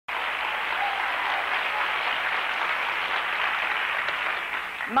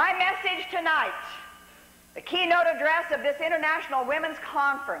My message tonight, the keynote address of this International Women's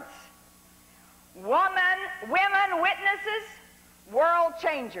Conference, women witnesses, world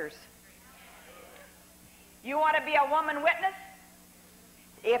changers. You want to be a woman witness?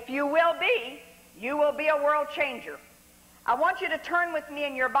 If you will be a world changer. I want you to turn with me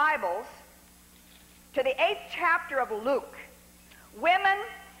in your Bibles to the 8th chapter of Luke. Women,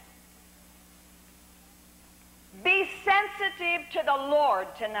 be sensitive to the Lord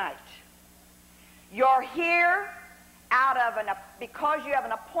tonight. You're here because you have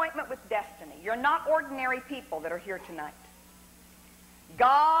an appointment with destiny. You're not ordinary people that are here tonight.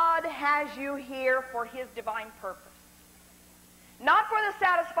 God has you here for His divine purpose. Not for the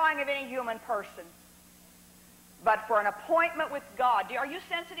satisfying of any human person, but for an appointment with God. Are you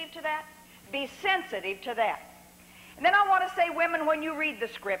sensitive to that? Be sensitive to that. And then I want to say, women, when you read the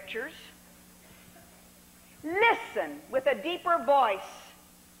Scriptures, listen with a deeper voice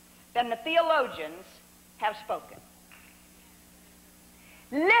than the theologians have spoken.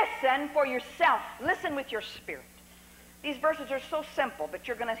 Listen for yourself. Listen with your spirit. These verses are so simple, but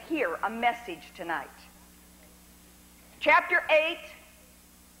you're going to hear a message tonight. Chapter 8,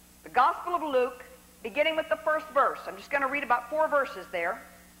 the Gospel of Luke, beginning with the first verse. I'm just going to read about 4 verses there.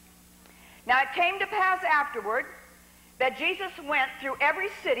 Now it came to pass afterward that Jesus went through every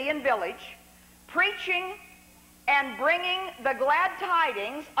city and village, preaching and bringing the glad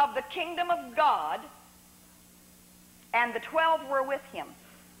tidings of the kingdom of God, and the 12 were with him.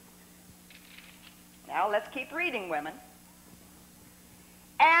 Now let's keep reading, women.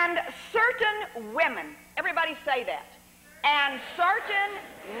 And certain women, everybody say that. And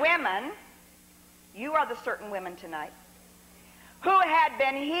certain women, you are the certain women tonight, who had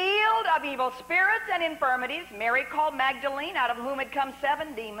been healed of evil spirits and infirmities, Mary called Magdalene, out of whom had come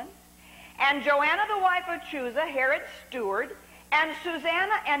 7 demons, and Joanna the wife of Chuza, Herod's steward, and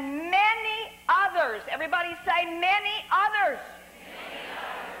Susanna, and many others. Everybody say many others. Many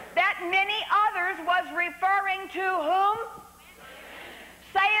others. That many others was referring to whom? Women.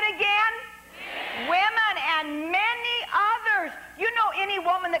 Say it again. Women and many others. You know, any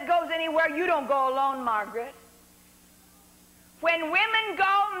woman that goes anywhere, you don't go alone, Margaret. When women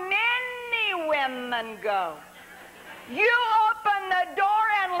go, many women go. You open the door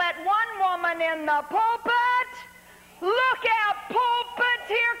and let one woman in the pulpit. Look out, pulpits,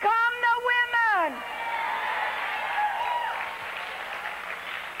 here come the women.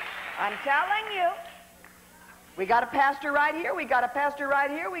 I'm telling you. We got a pastor right here, we got a pastor right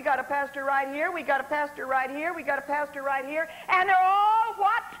here, we got a pastor right here, we got a pastor right here, we got a pastor right here, and they're all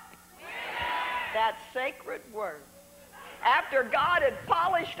what? That sacred word. After God had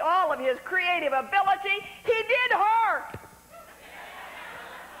polished all of His creative ability, He did her.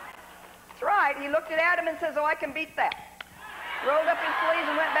 That's right. He looked at Adam and says, oh, I can beat that. Rolled up his sleeves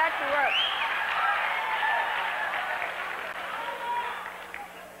and went back to work.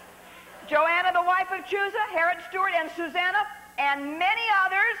 Joanna, the wife of Chuza, Herod's steward, and Susanna, and many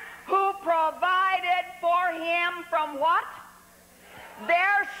others who provided for him from what?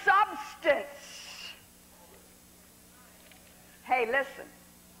 Their substance. Hey, listen.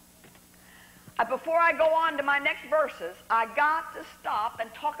 Before I go on to my next verses, I got to stop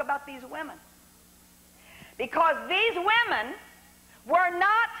and talk about these women. Because these women were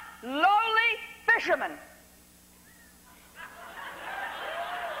not lowly fishermen.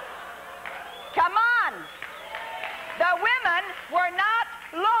 Come on. The women were not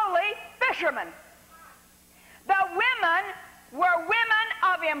lowly fishermen. The women were women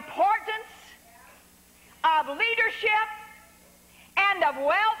of importance, of leadership, and of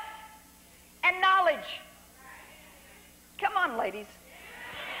wealth and knowledge. Come on, ladies.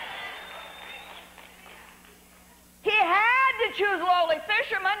 He had to choose lowly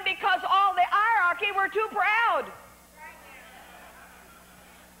fishermen because all the hierarchy were too proud.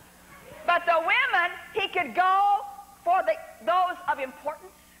 But the women, he could go for those of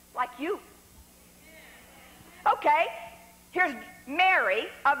importance, like you. Okay, here's Mary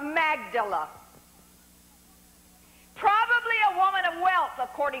of Magdala. Probably a woman of wealth,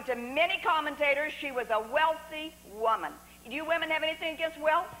 according to many commentators. She was a wealthy woman. Do you women have anything against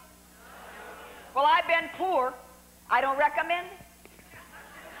wealth? Well, I've been poor. I don't recommend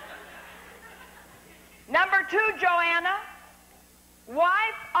it. Number 2, Joanna,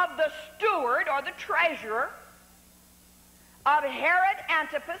 wife of the steward or the treasurer of Herod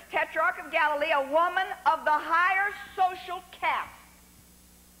Antipas, tetrarch of Galilee, a woman of the higher social caste.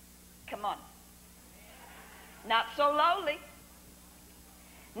 Come on. Not so lowly.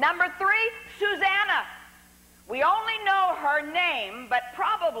 Number 3, Susanna. We only know her name, but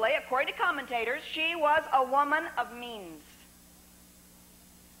probably, according to commentators, she was a woman of means.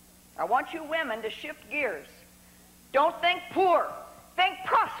 I want you women to shift gears. Don't think poor. Think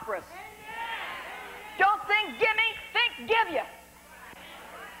prosperous. Don't think gimme. Think give you.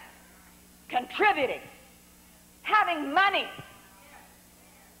 Contributing. Having money.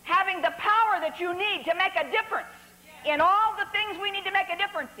 Having the power that you need to make a difference in all the things we need to make a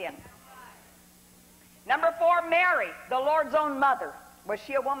difference in. Number 4, Mary, the Lord's own mother. Was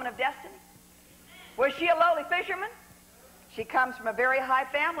she a woman of destiny? Was she a lowly fisherman? She comes from a very high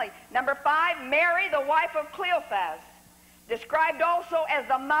family. Number 5, Mary, the wife of Cleophas, described also as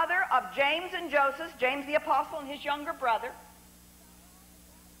the mother of James and Joseph, James the apostle and his younger brother.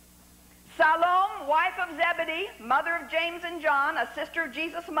 Salome, wife of Zebedee, mother of James and John, a sister of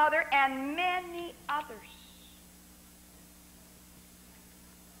Jesus' mother, and many others.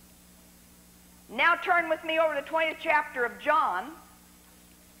 Now turn with me over to the 20th chapter of John.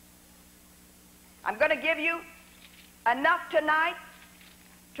 I'm going to give you enough tonight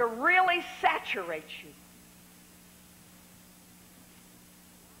to really saturate you.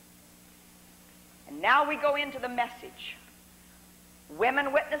 And now we go into the message.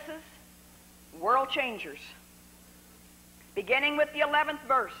 Women witnesses, world changers. Beginning with the 11th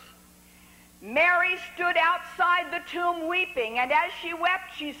verse. Mary stood outside the tomb weeping, and as she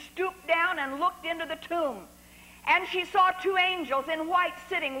wept, she stooped down and looked into the tomb. And she saw 2 angels in white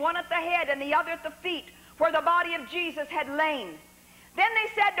sitting, one at the head and the other at the feet, where the body of Jesus had lain. Then they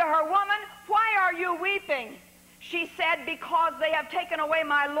said to her, Woman, why are you weeping? She said, Because they have taken away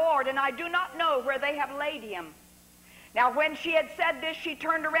my Lord, and I do not know where they have laid him. Now when she had said this, she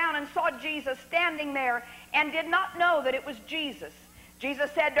turned around and saw Jesus standing there, and did not know that it was Jesus.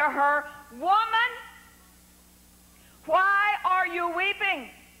 Jesus said to her, Woman, why are you weeping?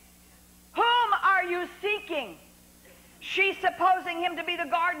 Whom are you seeking? She, supposing him to be the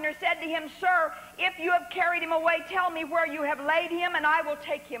gardener, said to him, Sir, if you have carried him away, tell me where you have laid him, and I will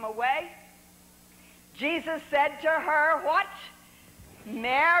take him away. Jesus said to her, What?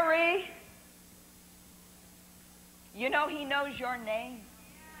 Mary. You know he knows your name.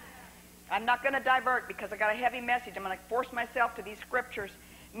 I'm not going to divert because I got a heavy message. I'm going to force myself to these scriptures.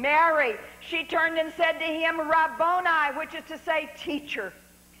 Mary. She turned and said to him, Rabboni, which is to say, teacher.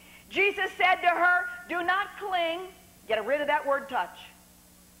 Jesus said to her, Do not cling. Get rid of that word touch.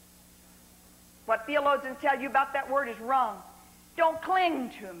 What theologians tell you about that word is wrong. Don't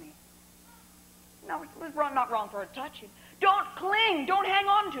cling to me. No, it's not wrong for her to touch you. Don't cling. Don't hang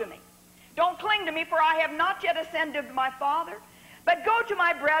on to me. Don't cling to me, for I have not yet ascended to my Father. But go to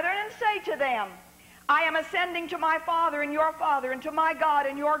my brethren and say to them, I am ascending to my Father and your Father, and to my God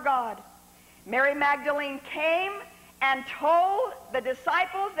and your God. Mary Magdalene came and told the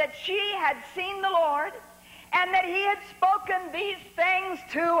disciples that she had seen the Lord, and that he had spoken these things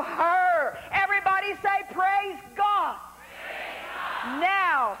to her. Everybody say, Praise God. Praise God.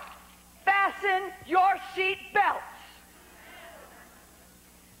 Now, fasten your seat belts.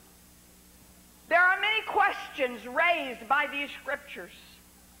 There are many questions raised by these scriptures.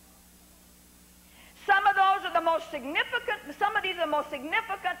 Some of those are the most significant, some of these are the most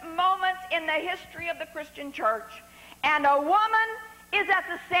significant moments in the history of the Christian church. And a woman is at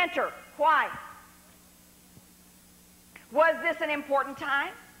the center. Why? Was this an important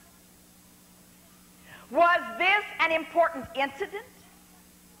time? Was this an important incident?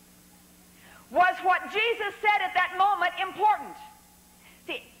 Was what Jesus said at that moment important?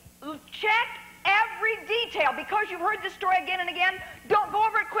 See, check every detail. Because you've heard this story again and again, don't go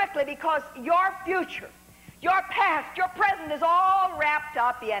over it quickly, because your future, your past, your present is all wrapped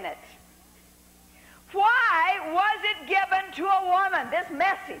up in it. Why was it given to a woman, this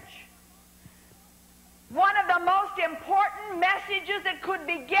message? One of the most important messages that could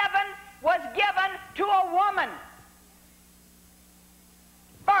be given was given to a woman.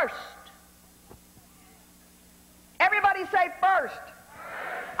 First. Everybody say first.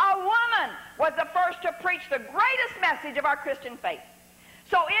 A woman was the first to preach the greatest message of our Christian faith.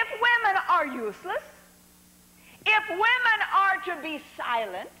 So if women are useless, if women are to be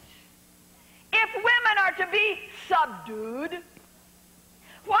silent, if women are to be subdued,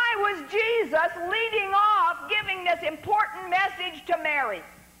 why was Jesus leading off giving this important message to Mary?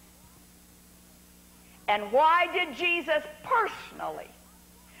 And why did Jesus personally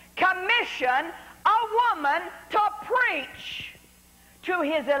commission a woman to preach to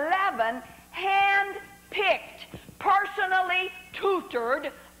his 11 hand-picked, personally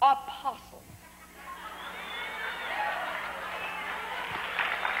tutored apostles?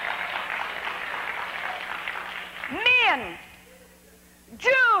 Men,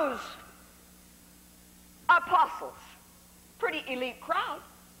 Jews, apostles. Pretty elite crowd.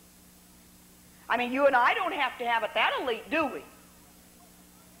 I mean, you and I don't have to have it that elite, do we?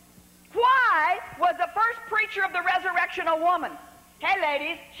 Why was the first preacher of the resurrection a woman? Hey,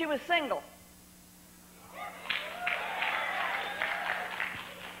 ladies, she was single.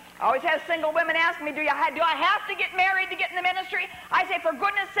 I always have single women ask me, do I have to get married to get in the ministry? I say, for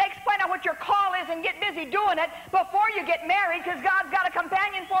goodness sakes, find out what your call is and get busy doing it before you get married, because God's got a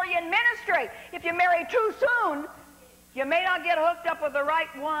companion for you in ministry. If you marry too soon, you may not get hooked up with the right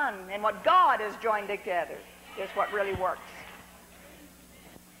one. And what God has joined together is what really works.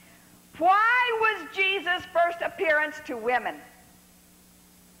 Why was Jesus' first appearance to women?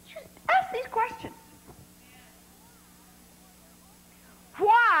 Just ask these questions.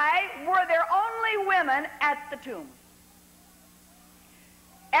 Why were there only women at the tomb?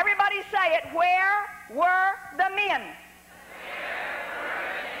 Everybody say it. Where were the men?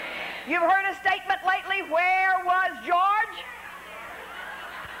 You've heard a statement lately, where was George?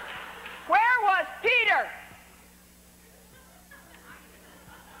 Where was Peter?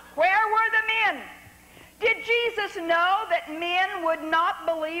 Where were the men? Did Jesus know that men would not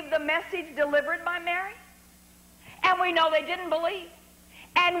believe the message delivered by Mary? And we know they didn't believe.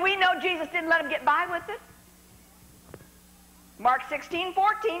 And we know Jesus didn't let them get by with it. Mark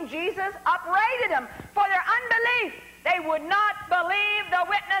 16:14, Jesus upbraided them for their unbelief. They would not believe the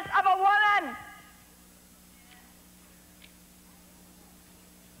witness of a woman.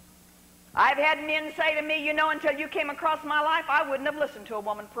 I've had men say to me, you know, until you came across my life, I wouldn't have listened to a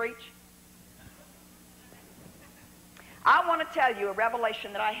woman preach. I want to tell you a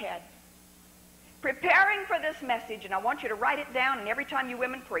revelation that I had. Preparing for this message, and I want you to write it down, and every time you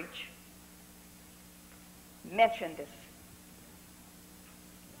women preach, mention this.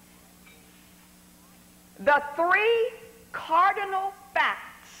 The three cardinal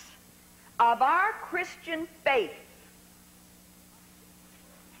facts of our Christian faith,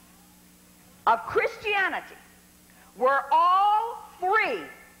 of Christianity, were all three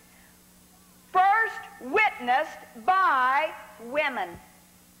first witnessed by women.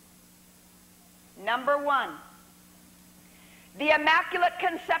 Number one, the Immaculate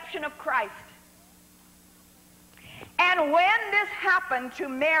Conception of Christ. And when this happened to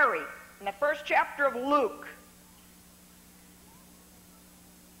Mary, in the first chapter of Luke,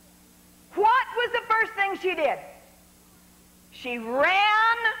 what was the first thing she did? She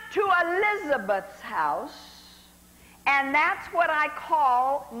ran to Elizabeth's house, and that's what I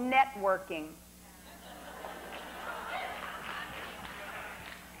call networking.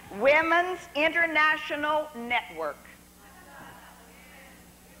 Women's International Network.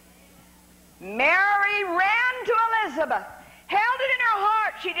 Mary ran to Elizabeth, held it in her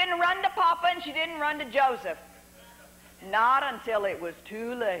heart. She didn't run to Papa and she didn't run to Joseph. Not until it was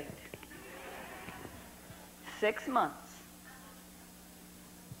too late. 6 months.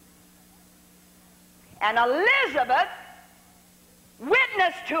 And Elizabeth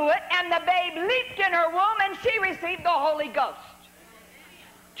witnessed to it, and the babe leaped in her womb, and she received the Holy Ghost.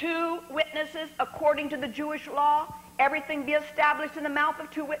 2 witnesses according to the Jewish law. Everything be established in the mouth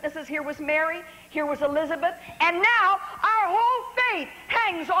of 2 witnesses. Here was Mary, here was Elizabeth, and now our whole faith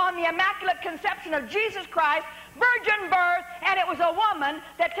hangs on the Immaculate Conception of Jesus Christ, virgin birth, and it was a woman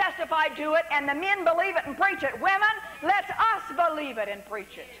that testified to it, and the men believe it and preach it. Women, let us believe it and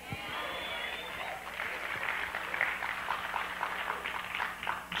preach it.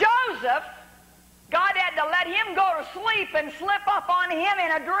 Joseph, God had to let him go to sleep and slip up on him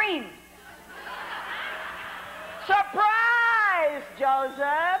in a dream. Surprise,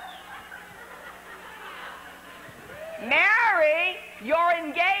 Joseph. Mary, you're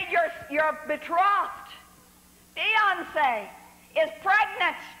engaged, you're betrothed. Fiancé is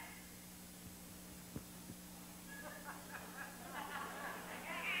pregnant.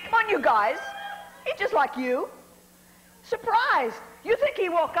 Come on, you guys. He's just like you. Surprised. You think he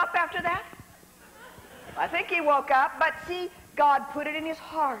woke up after that? I think he woke up, but see, God put it in his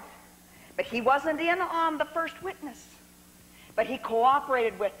heart. But he wasn't in on the first witness. But he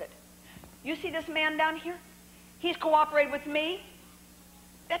cooperated with it. You see this man down here? He's cooperated with me.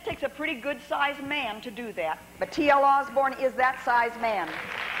 That takes a pretty good-sized man to do that. But T.L. Osborn is that size man.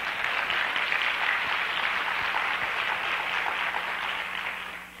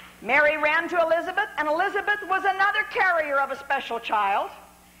 Mary ran to Elizabeth, and Elizabeth was another carrier of a special child,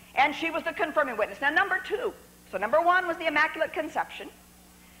 and she was the confirming witness. Now, number 2. So number 1 was the Immaculate Conception.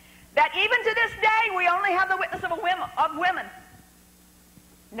 That even to this day, we only have the witness of women.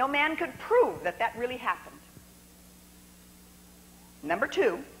 No man could prove that that really happened. Number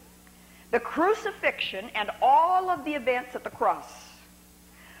 2, the crucifixion and all of the events at the cross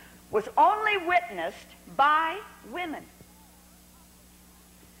was only witnessed by women.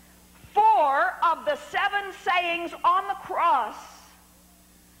 4 of the 7 sayings on the cross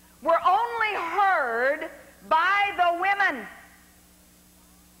were only heard by the women.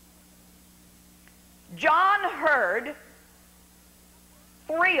 John heard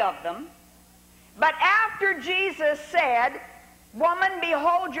 3 of them, but after Jesus said, "Woman,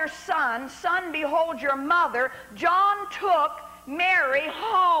 behold your son, son, behold your mother," John took Mary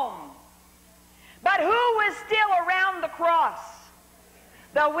home. But who was still around the cross?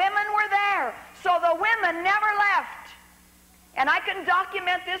 The women were there, so the women never left. And I can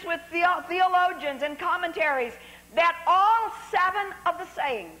document this with theologians and commentaries, that all 7 of the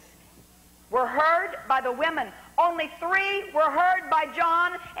sayings were heard by the women. Only 3 were heard by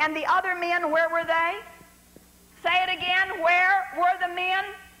John, and the other men, where were they? Say it again. Where were the men?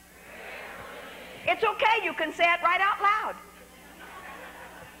 It's okay. You can say it right out loud.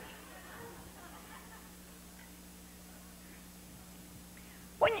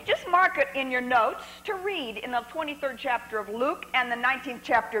 When you just mark it in your notes to read in the 23rd chapter of Luke and the 19th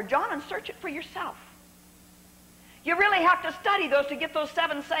chapter of John, and search it for yourself. You really have to study those to get those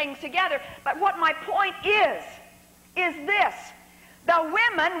 7 sayings together. But what my point is this. The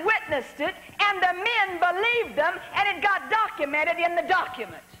women witnessed it, and the men believed them, and it got documented in the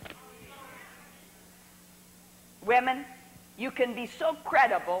document. Women, you can be so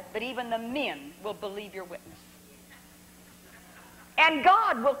credible that even the men will believe your witness. And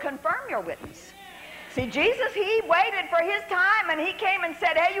God will confirm your witness. See, Jesus, he waited for his time, and he came and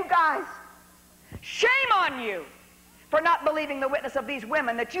said, "Hey, you guys, shame on you for not believing the witness of these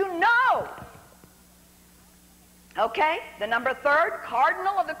women that you know." Okay, the number 3rd,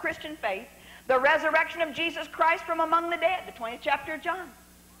 cardinal of the Christian faith, the resurrection of Jesus Christ from among the dead, the 20th chapter of John.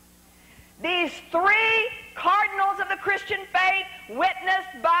 These 3 cardinals of the Christian faith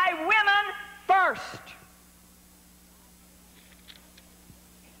witnessed by women first.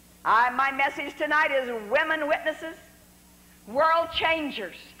 My message tonight is women witnesses, world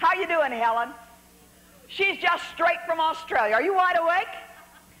changers. How you doing, Helen? She's just straight from Australia. Are you wide awake?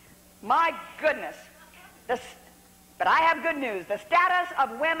 My goodness. But I have good news. The status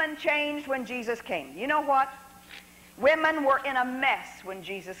of women changed when Jesus came. You know what? Women were in a mess when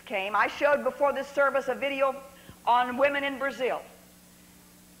Jesus came. I showed before this service a video on women in Brazil.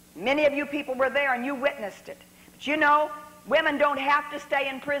 Many of you people were there and you witnessed it. But you know, women don't have to stay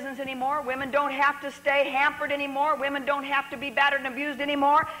in prisons anymore. Women don't have to stay hampered anymore. Women don't have to be battered and abused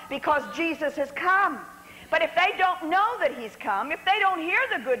anymore because Jesus has come. But if they don't know that he's come, if they don't hear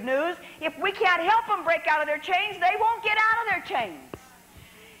the good news, if we can't help them break out of their chains, they won't get out of their chains.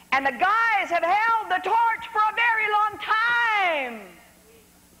 And the guys have held the torch for a very long time.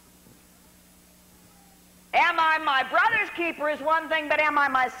 Am I my brother's keeper is one thing, but am I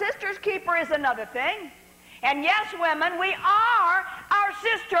my sister's keeper is another thing. And yes, women, we are our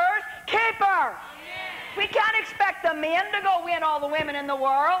sister's keeper. We can't expect the men to go win all the women in the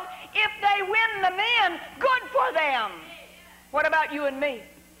world. If they win the men, good for them. What about you and me?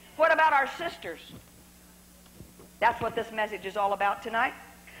 What about our sisters? That's what this message is all about tonight.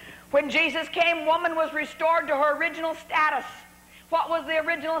 When Jesus came, woman was restored to her original status. What was the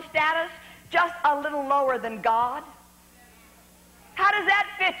original status? Just a little lower than God. How does that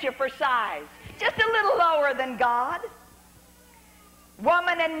fit you for size? Just a little lower than God.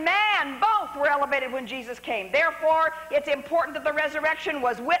 Woman and man both were elevated when Jesus came. Therefore, it's important that the resurrection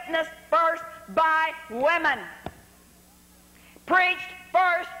was witnessed first by women. Preached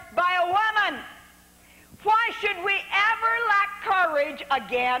first by a woman. Why should we ever lack courage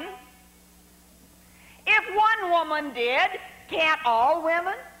again? If one woman did, can't all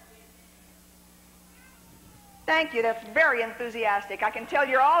women? Thank you. That's very enthusiastic. I can tell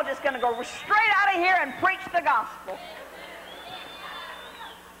you're all just going to go straight out of here and preach the gospel.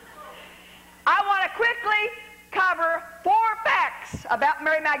 I want to quickly cover 4 facts about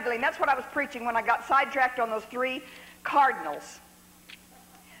Mary Magdalene. That's what I was preaching when I got sidetracked on those 3 cardinals.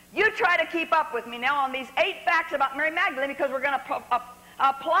 You try to keep up with me now on these 8 facts about Mary Magdalene, because we're going to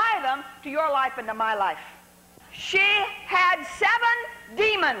apply them to your life and to my life. She had 7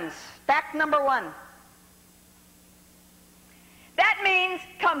 demons. Fact number 1. That means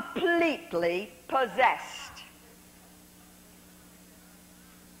completely possessed.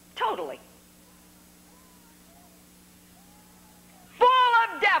 Totally.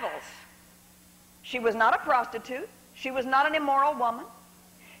 Full of devils. She was not a prostitute. She was not an immoral woman.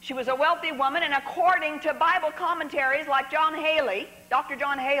 She was a wealthy woman, and according to Bible commentaries like John Haley, Dr.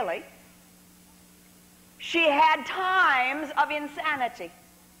 John Haley, she had times of insanity.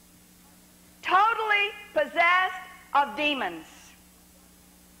 Totally possessed of demons.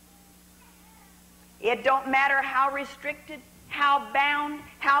 It don't matter how restricted, how bound,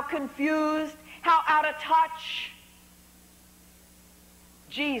 how confused, how out of touch.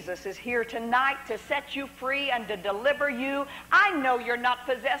 Jesus is here tonight to set you free and to deliver you. I know you're not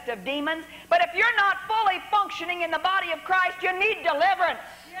possessed of demons, but if you're not fully functioning in the body of Christ, you need deliverance.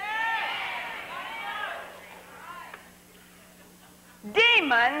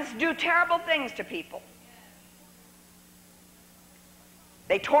 Demons do terrible things to people.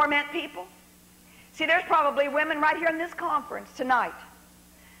 They torment people. See, there's probably women right here in this conference tonight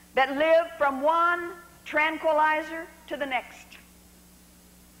that live from one tranquilizer to the next.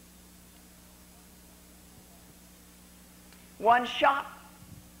 One shot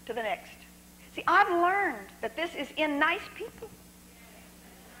to the next. See, I've learned that this is in nice people.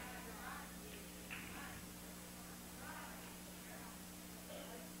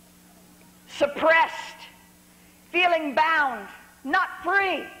 Suppressed, feeling bound, not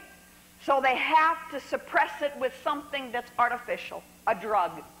free. So they have to suppress it with something that's artificial, a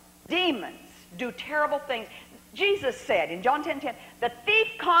drug. Demons do terrible things. Jesus said in John 10:10, the thief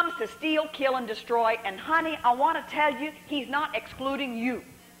comes to steal, kill, and destroy. And honey, I want to tell you, he's not excluding you.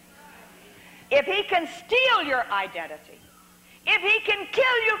 If he can steal your identity, if he can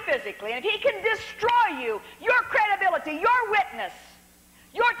kill you physically, and if he can destroy you, your credibility, your witness,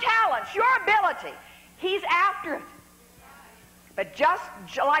 your talents, your ability, he's after it. But just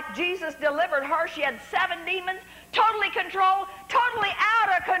like Jesus delivered her, she had 7 demons, totally controlled, totally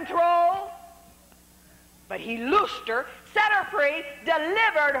out of control. But he loosed her, set her free,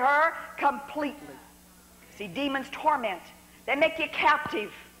 delivered her completely. See, demons torment. They make you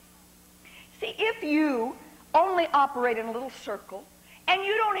captive. See, if you only operate in a little circle and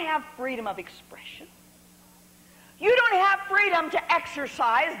you don't have freedom of expression, you don't have freedom to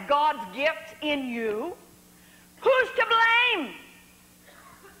exercise God's gift in you, who's to blame?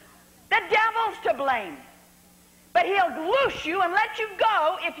 The devil's to blame. But he'll loose you and let you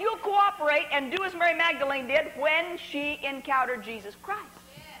go if you'll cooperate and do as Mary Magdalene did when she encountered Jesus Christ.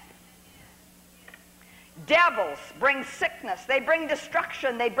 Devils bring sickness. They bring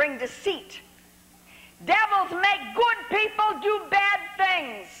destruction. They bring deceit. Devils make good people do bad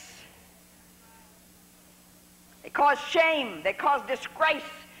things. They cause shame. They cause disgrace,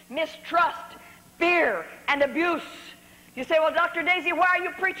 mistrust, fear, and abuse. You say, well, Dr. Daisy, why are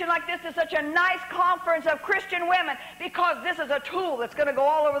you preaching like this to such a nice conference of Christian women? Because this is a tool that's going to go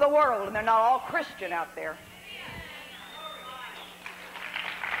all over the world, and they're not all Christian out there.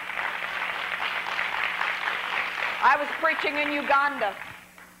 I was preaching in Uganda.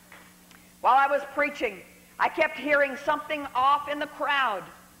 While I was preaching, I kept hearing something off in the crowd.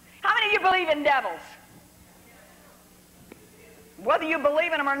 How many of you believe in devils? Whether you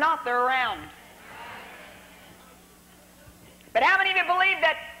believe in them or not, they're around. But how many of you believe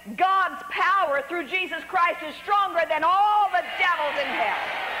that God's power through Jesus Christ is stronger than all the devils in hell?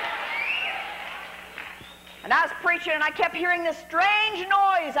 And I was preaching and I kept hearing this strange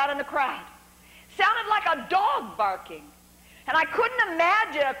noise out in the crowd. Sounded like a dog barking. And I couldn't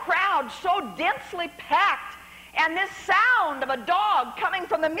imagine a crowd so densely packed and this sound of a dog coming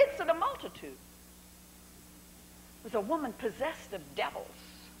from the midst of the multitude. It was a woman possessed of devils.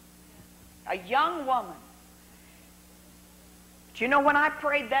 A young woman. But you know, when I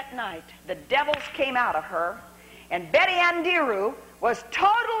prayed that night, the devils came out of her, and Betty Andiru was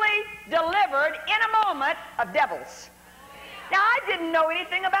totally delivered in a moment of devils. Now, I didn't know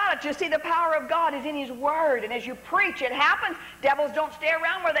anything about it. You see, the power of God is in His Word, and as you preach, it happens. Devils don't stay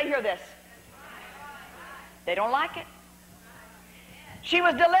around where they hear this. They don't like it. She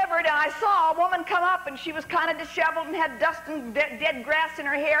was delivered, and I saw a woman come up, and she was kind of disheveled and had dust and dead grass in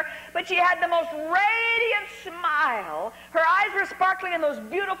her hair, but she had the most radiant smile. Her eyes were sparkling, and those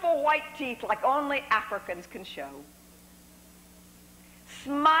beautiful white teeth like only Africans can show.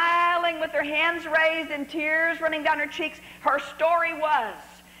 Smiling with her hands raised and tears running down her cheeks. Her story was,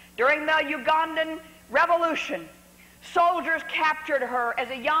 during the Ugandan Revolution, soldiers captured her as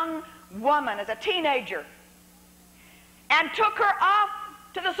a young woman, as a teenager, and took her off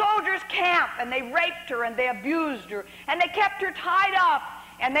to the soldiers' camp, and they raped her and they abused her, and they kept her tied up,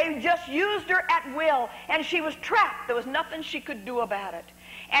 and they just used her at will, and she was trapped. There was nothing she could do about it.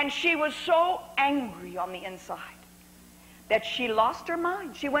 And she was so angry on the inside that she lost her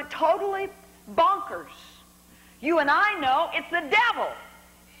mind. She went totally bonkers. You and I know it's the devil.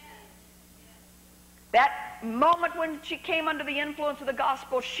 That moment when she came under the influence of the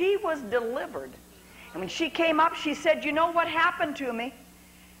gospel, she was delivered. And when she came up, she said, you know what happened to me?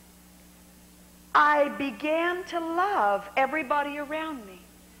 I began to love everybody around me.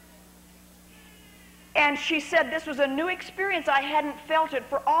 And she said this was a new experience. I hadn't felt it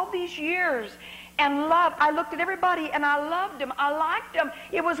for all these years. And love, I looked at everybody and I loved them. I liked them.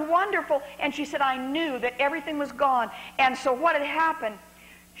 It was wonderful. And she said, I knew that everything was gone. And so what had happened,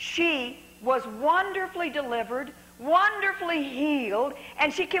 she was wonderfully delivered, wonderfully healed,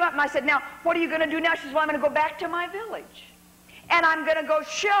 and she came up and I said, now, what are you going to do now? She said, well, I'm going to go back to my village. And I'm going to go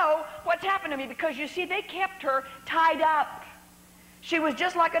show what's happened to me, because you see, they kept her tied up. She was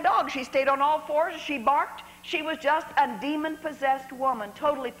just like a dog. She stayed on all fours. She barked. She was just a demon-possessed woman,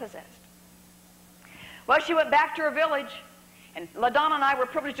 totally possessed. Well, she went back to her village, and LaDonna and I were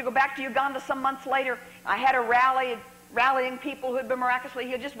privileged to go back to Uganda some months later. I had a rally, rallying people who had been miraculously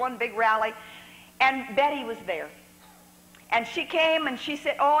healed, just one big rally, and Betty was there. And she came and she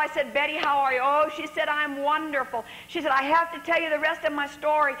said, oh, I said, Betty, how are you? Oh, she said, I'm wonderful. She said, I have to tell you the rest of my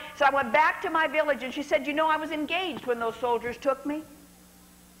story. So I went back to my village, and she said, you know, I was engaged when those soldiers took me.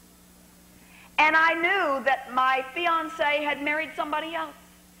 And I knew that my fiancé had married somebody else.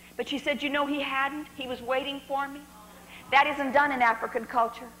 But she said, you know, he hadn't. He was waiting for me. That isn't done in African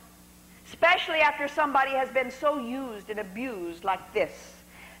culture, especially after somebody has been so used and abused like this.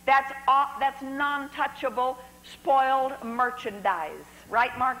 That's non-touchable, spoiled merchandise.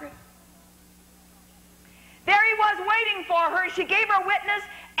 Right, Margaret? There he was waiting for her. She gave her witness,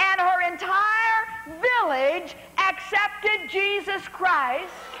 and her entire village accepted Jesus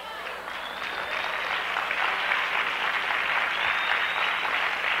Christ.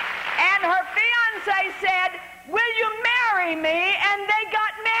 And her fiancé said, will you marry me? And they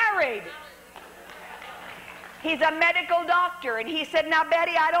got married. He's a medical doctor, and he said, now,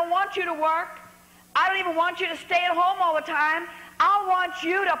 Betty, I don't want you to work. I don't even want you to stay at home all the time. I want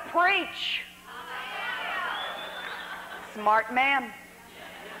you to preach. Smart man.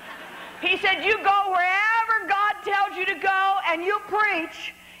 He said, you go wherever God tells you to go, and you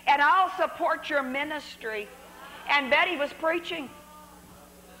preach, and I'll support your ministry. And Betty was preaching.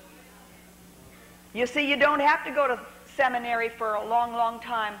 You see, you don't have to go to seminary for a long, long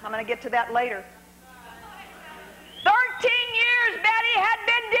time. I'm going to get to that later. 13 years Betty had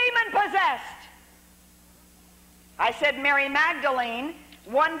been demon-possessed. I said Mary Magdalene,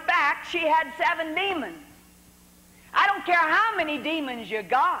 one fact, she had 7 demons. I don't care how many demons you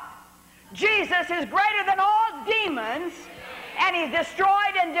got. Jesus is greater than all demons, and he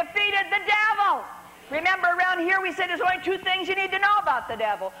destroyed and defeated the devil. Remember, around here we said there's only 2 things you need to know about the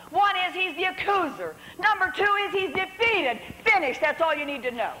devil. One is he's the accuser. Number 2 is he's defeated. Finished. That's all you need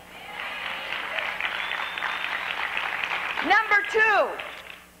to know. Number 2,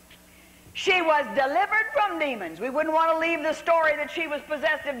 she was delivered from demons. We wouldn't want to leave the story that she was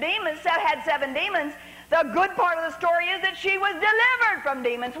possessed of demons, had 7 demons. The good part of the story is that she was delivered from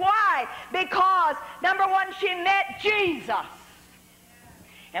demons. Why? Because, number 1, she met Jesus.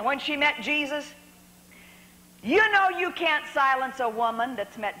 And when she met Jesus, you know you can't silence a woman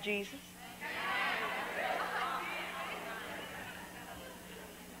that's met Jesus.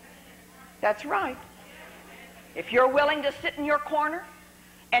 That's right. If you're willing to sit in your corner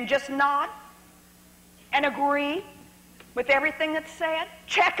and just nod and agree with everything that's said,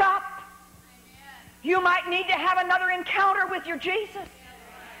 check up. You might need to have another encounter with your Jesus.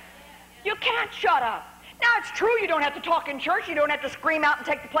 You can't shut up. Now, it's true you don't have to talk in church. You don't have to scream out and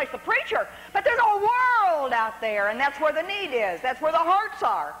take the place of the preacher. But there's a world out there, and that's where the need is. That's where the hearts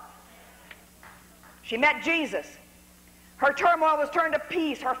are. She met Jesus. Her turmoil was turned to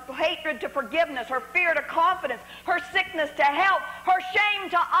peace, her hatred to forgiveness, her fear to confidence, her sickness to health, her shame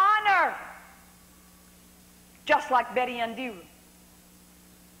to honor. Just like Betty Andiru.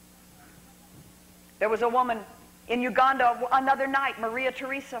 There was a woman in Uganda another night, Maria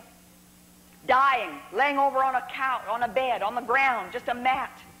Teresa, dying, laying over on a couch, on a bed, on the ground, just a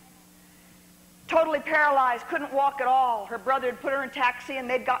mat. Totally paralyzed, couldn't walk at all. Her brother had put her in a taxi, and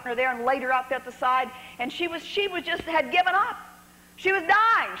they'd gotten her there and laid her out there at the side, and she had given up. She was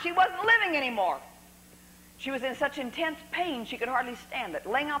dying. She wasn't living anymore. She was in such intense pain she could hardly stand it,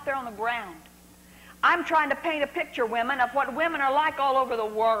 laying out there on the ground. I'm trying to paint a picture, women, of what women are like all over the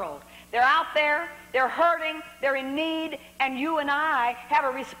world. They're out there, they're hurting, they're in need, and you and I have a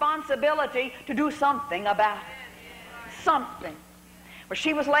responsibility to do something about it. Something. Well,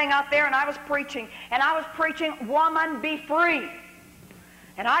 she was laying out there, and I was preaching, woman, be free.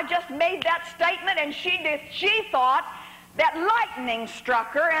 And I just made that statement, and she thought that lightning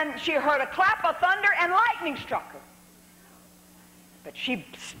struck her, and she heard a clap of thunder, and lightning struck her. But she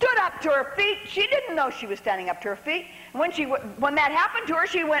stood up to her feet. She didn't know she was standing up to her feet. When that happened to her,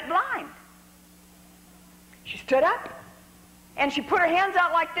 she went blind. She stood up, and she put her hands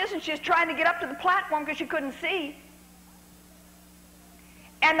out like this, and she was trying to get up to the platform because she couldn't see.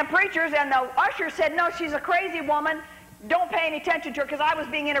 And the preachers and the ushers said, no, she's a crazy woman. Don't pay any attention to her, because I was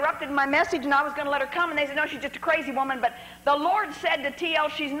being interrupted in my message, and I was going to let her come. And they said, no, she's just a crazy woman. But the Lord said to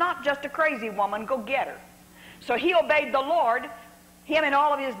TL, she's not just a crazy woman. Go get her. So he obeyed the Lord. him in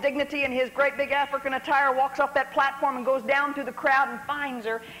all of his dignity and his great big African attire walks off that platform and goes down through the crowd and finds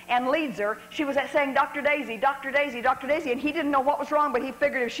her and leads her. She was saying, Dr. Daisy, Dr. Daisy, Dr. Daisy, and he didn't know what was wrong, but he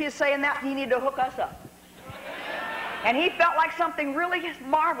figured if she is saying that, he needed to hook us up. And he felt like something really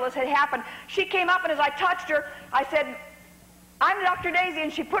marvelous had happened. She came up, and as I touched her, I said, I'm Dr. Daisy,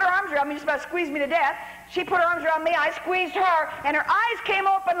 and she put her arms around me, just about squeezed me to death. She put her arms around me, I squeezed her, and her eyes came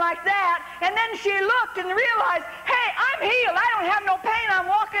open like that, and then she looked and realized, hey, I'm healed, I don't have no pain, I'm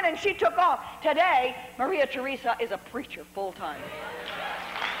walking, and she took off. Today, Maria Teresa is a preacher full-time.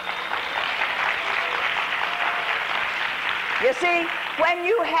 You see, when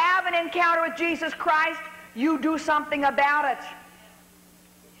you have an encounter with Jesus Christ, you do something about it.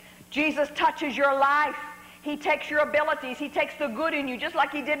 Jesus touches your life. He takes your abilities. He takes the good in you, just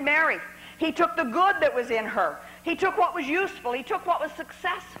like he did Mary. He took the good that was in her. He took what was useful. He took what was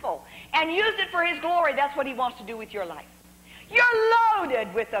successful and used it for his glory. That's what he wants to do with your life. You're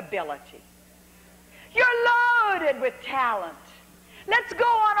loaded with ability. You're loaded with talent. Let's go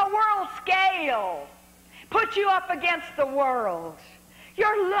on a world scale. Put you up against the world.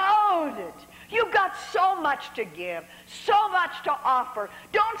 You're loaded. You've got so much to give, so much to offer.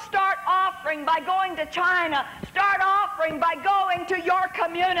 Don't start offering by going to China. Start offering by going to your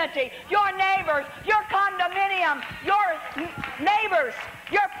community, your neighbors, your condominium, your neighbors,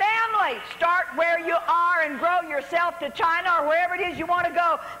 your family. Start where you are and grow yourself to China or wherever it is you want to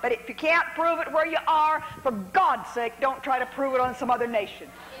go. But if you can't prove it where you are, for God's sake, don't try to prove it on some other nation.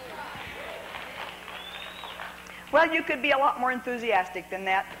 Well, you could be a lot more enthusiastic than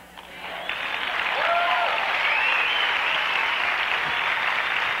that.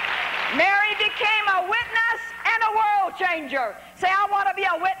 Mary became a witness and a world changer. Say, I want to be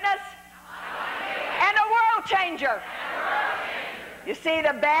a witness and a world changer. You see,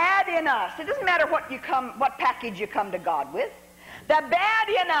 the bad in us, it doesn't matter what package you come to God with. The bad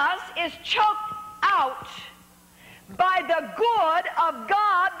in us is choked out by the good of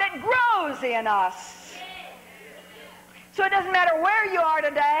God that grows in us. So it doesn't matter where you are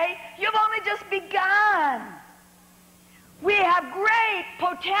today, you've only just begun. We have great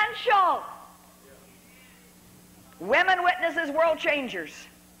potential. Women witnesses, world changers.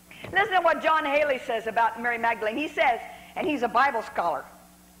 Listen to what John Haley says about Mary Magdalene. He says, and he's a Bible scholar,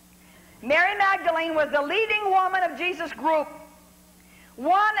 Mary Magdalene was the leading woman of Jesus' group,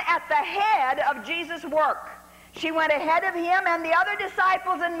 one at the head of Jesus' work. She went ahead of him and the other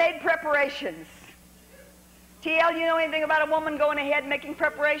disciples and made preparations. TL, you know anything about a woman going ahead making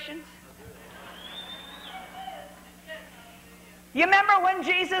preparations? You remember when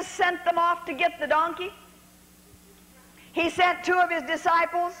Jesus sent them off to get the donkey? He sent two of his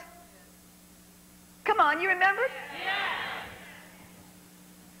disciples. Come on, you remember? Yeah.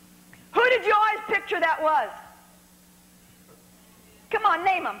 Who did you always picture that was? Come on,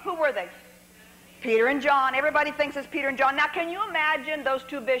 name them. Who were they? Peter and John. Everybody thinks it's Peter and John. Now, can you imagine those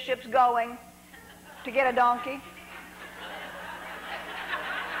two bishops going to get a donkey?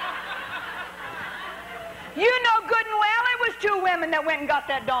 You know good and well it was two women that went and got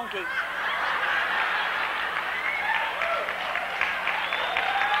that donkey.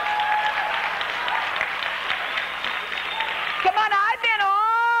 Come on, I've been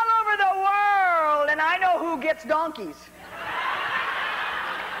all over the world and I know who gets donkeys.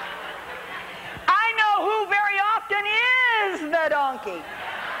 I know who very often is the donkey.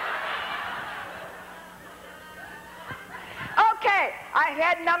 Okay, I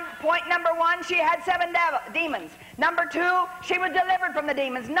had point number one, she had 7 demons. Number 2, she was delivered from the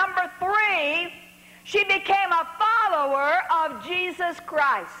demons. Number 3, she became a follower of Jesus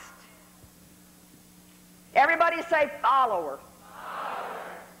Christ. Everybody say follower.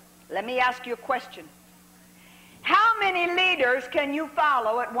 Let me ask you a question. How many leaders can you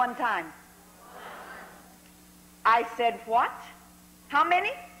follow at one time? I said what? How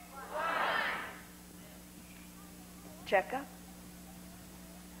many? Check up.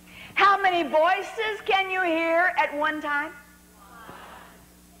 How many voices can you hear at one time?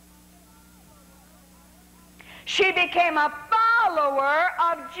 She became a follower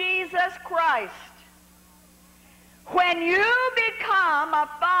of Jesus Christ. When you become a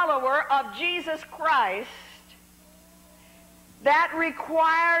follower of Jesus Christ, that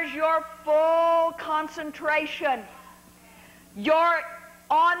requires your full concentration, your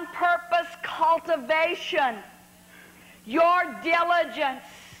on-purpose cultivation, your diligence.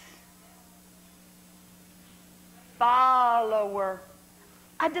 Follower,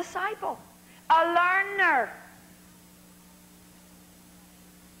 a disciple, a learner.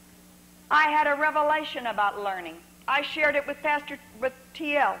 I had a revelation about learning. I shared it with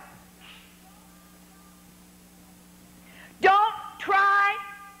TL. Don't try,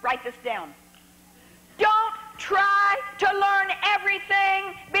 write this down. Don't try to learn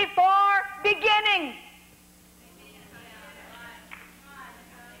everything before beginning.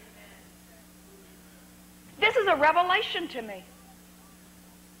 This is a revelation to me.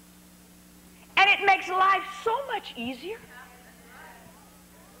 And it makes life so much easier.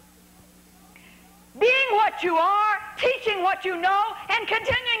 Being what you are, teaching what you know, and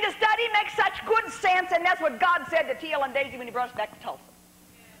continuing to study makes such good sense, and that's what God said to TL and Daisy when he brought us back to Tulsa.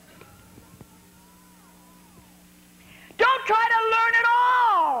 Don't try to learn it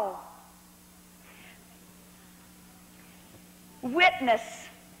all. Witness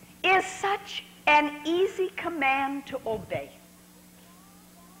is such an easy command to obey.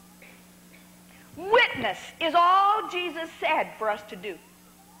 Witness is all Jesus said for us to do.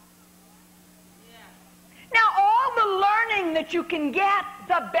 Now, all the learning that you can get,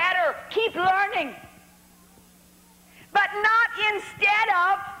 the better. Keep learning. But not instead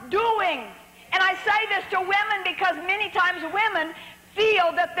of doing. And I say this to women because many times women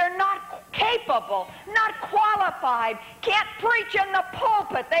feel that they're not capable, not qualified, can't preach in the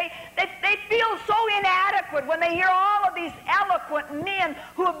pulpit. They feel so inadequate when they hear all of these eloquent men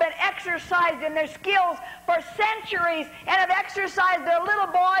who have been exercised in their skills for centuries and have exercised their little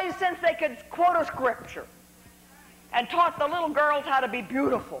boys since they could quote a scripture and taught the little girls how to be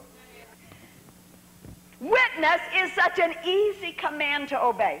beautiful. Witness is such an easy command to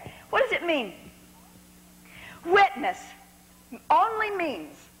obey. What does it mean? Witness only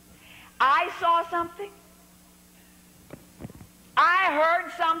means I saw something, I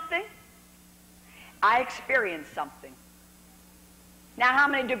heard something, I experienced something. Now, how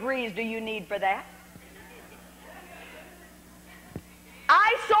many degrees do you need for that?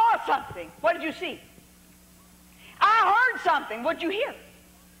 I saw something. What did you see? I heard something. What did you hear?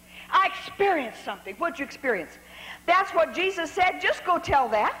 I experienced something. What did you experience? That's what Jesus said. Just go tell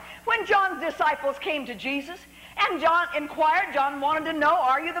that. When John's disciples came to Jesus, and John inquired, John wanted to know,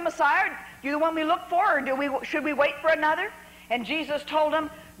 are you the Messiah? You the one we look for, or should we wait for another? And Jesus told him,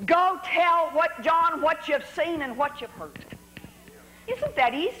 go tell John what you've seen and what you've heard. Isn't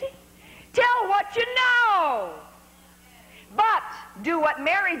that easy? Tell what you know. But do what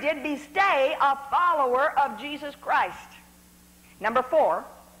Mary did, stay a follower of Jesus Christ. Number 4,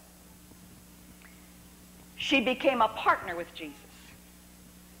 she became a partner with Jesus.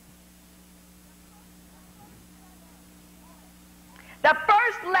 The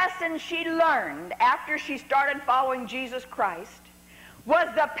first lesson she learned after she started following Jesus Christ was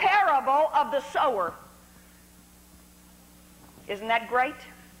the parable of the sower. Isn't that great?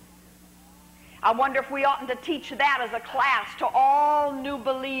 I wonder if we oughtn't to teach that as a class to all new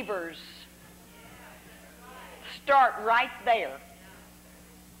believers. Start right there.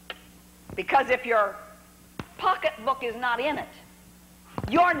 Because if your pocketbook is not in it,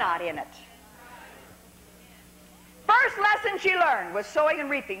 you're not in it. First lesson she learned was sowing and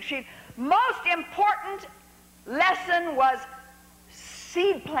reaping. Most important lesson was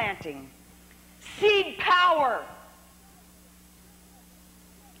seed planting, seed power.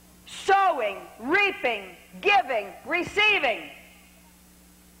 Sowing, reaping, giving, receiving.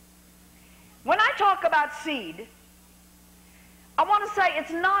 When I talk about seed, I want to say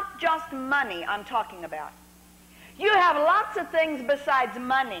it's not just money I'm talking about. You have lots of things besides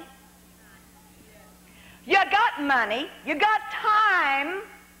money. You got money, you got time,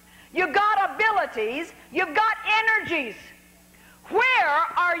 you got abilities, you've got energies. Where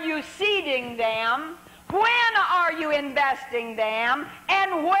are you seeding them? When are you investing them?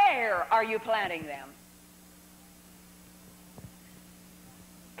 And where are you planting them?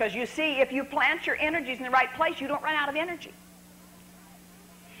 Because you see, if you plant your energies in the right place, you don't run out of energy.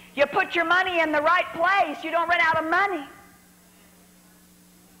 You put your money in the right place, you don't run out of money.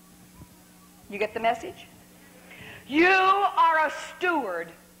 You get the message? You are a steward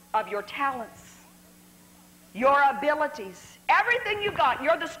of your talents, your abilities, everything you got,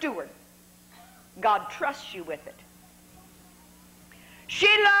 you're the steward. God trusts you with it. She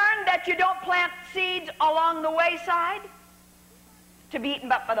learned that you don't plant seeds along the wayside to be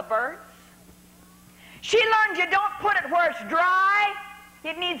eaten up by the birds. She learned you don't put it where it's dry.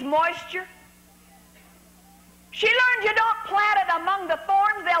 It needs moisture. She learned you don't plant it among the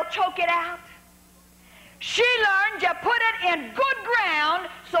thorns. They'll choke it out. She learned you put it in good ground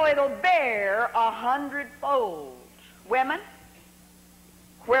so it'll bear 100-fold. Women,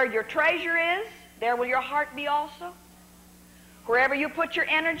 where your treasure is, there will your heart be also. Wherever you put your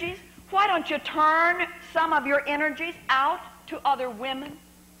energies, why don't you turn some of your energies out to other women?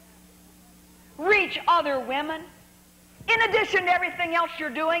 Reach other women. in addition to everything else you're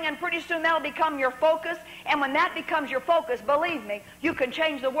doing, and pretty soon that'll become your focus. And when that becomes your focus, believe me, you can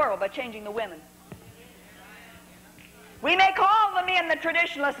change the world by changing the women. We may call the men the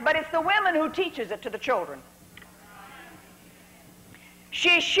traditionalists, but it's the women who teaches it to the children.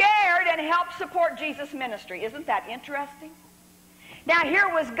 She shared and helped support Jesus' ministry. Isn't that interesting? Now here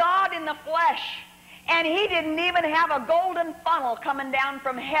was God in the flesh, and he didn't even have a golden funnel coming down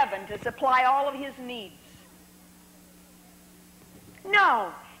from heaven to supply all of his needs.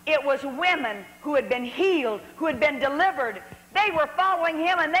 No, it was women who had been healed, who had been delivered. They were following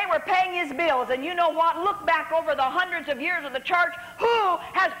him, and they were paying his bills. And you know what? Look back over the hundreds of years of the church. Who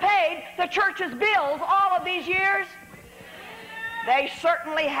has paid the church's bills all of these years? They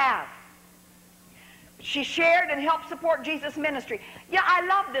certainly have. She shared and helped support Jesus' ministry. Yeah, I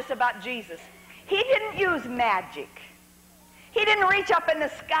love this about Jesus. He didn't use magic. He didn't reach up in the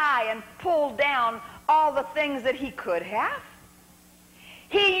sky and pull down all the things that he could have.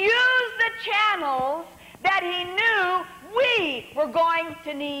 He used the channels that he knew we were going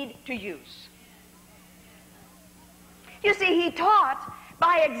to need to use. You see, he taught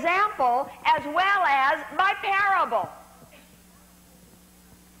by example as well as by parable.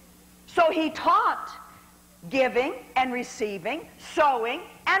 So he taught giving and receiving, sowing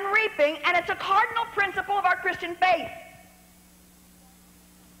and reaping, and it's a cardinal principle of our Christian faith.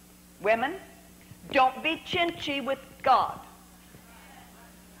 Women, don't be chinchy with God.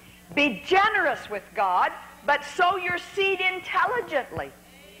 Be generous with God, but sow your seed intelligently.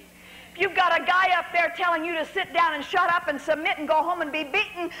 If you've got a guy up there telling you to sit down and shut up and submit and go home and be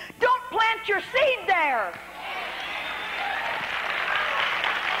beaten, don't plant your seed there.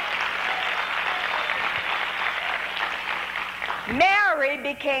 Mary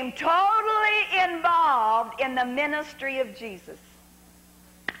became totally involved in the ministry of Jesus.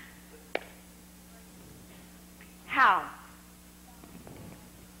 How?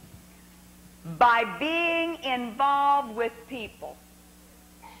 By being involved with people.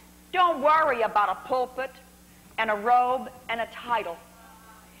 Don't worry about a pulpit and a robe and a title.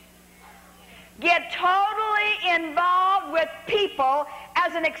 Get totally involved with people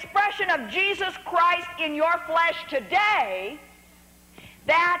as an expression of Jesus Christ in your flesh today.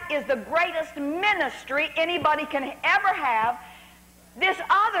 That is the greatest ministry anybody can ever have. This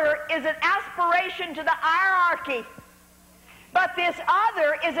other is an aspiration to the hierarchy. But this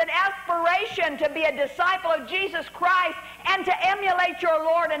other is an aspiration to be a disciple of Jesus Christ and to emulate your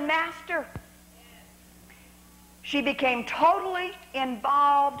Lord and Master. She became totally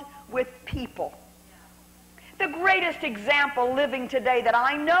involved with people. The greatest example living today that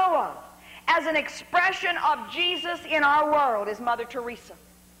I know of as an expression of Jesus in our world is Mother Teresa.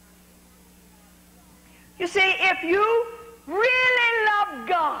 You see, if you really love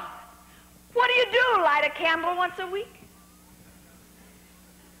God, what do? Light a candle once a week?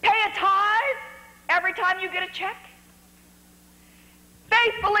 Pay a tithe every time you get a check?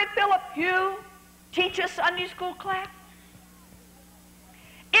 Faithfully fill a pew? Teach a Sunday school class?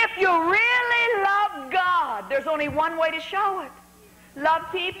 If you really love God, there's only one way to show it. Love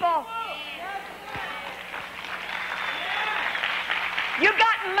people. You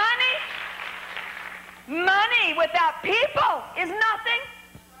got money? Money without people is nothing.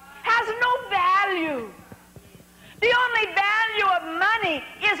 Has no value. The only value of money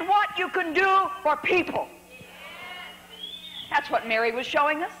is what you can do for people. That's what Mary was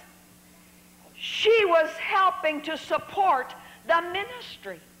showing us. She was helping to support the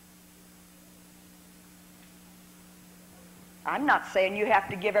ministry. I'm not saying you have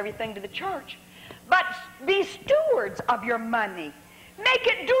to give everything to the church, but be stewards of your money. Make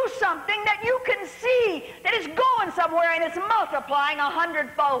it do something that you can see that is going somewhere and it's multiplying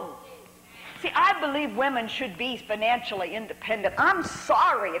 100-fold. See, I believe women should be financially independent. I'm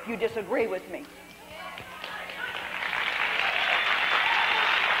sorry if you disagree with me.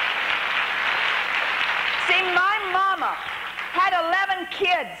 See, my mama had 11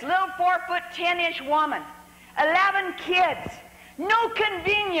 kids, little 4-foot 10-inch woman. 11 kids, no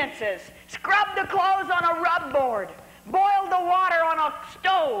conveniences. Scrubbed the clothes on a rub board. Boiled the water on a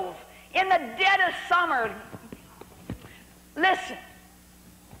stove in the dead of summer. Listen.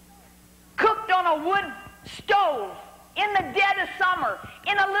 Cooked on a wood stove in the dead of summer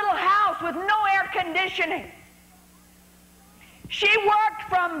in a little house with no air conditioning. She worked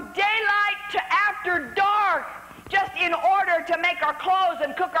from daylight to after dark just in order to make our clothes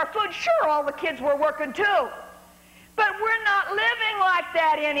and cook our food. Sure, all the kids were working too. But we're not living like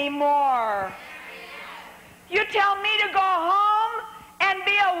that anymore. You tell me to go home and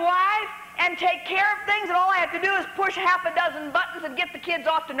be a wife and take care of things, and all I have to do is push half a dozen buttons and get the kids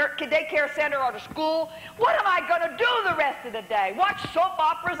off to daycare center or to school. What am I going to do the rest of the day? Watch soap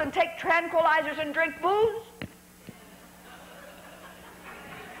operas and take tranquilizers and drink booze?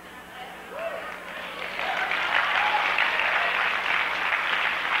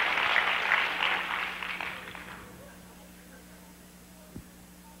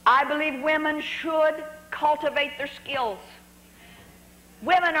 I believe women should cultivate their skills.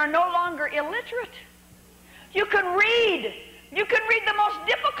 Women are no longer illiterate. You can read. You can read the most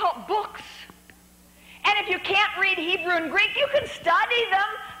difficult books. And if you can't read Hebrew and Greek, you can study them.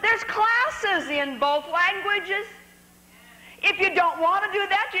 There's classes in both languages. If you don't want to do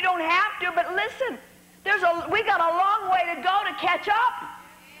that, you don't have to. But listen, we got a long way to go to catch up.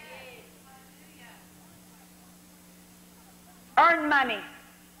 Earn money.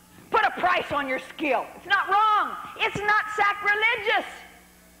 Put a price on your skill. It's not wrong. It's not sacrilegious.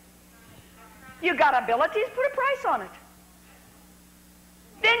 You got abilities, put a price on it.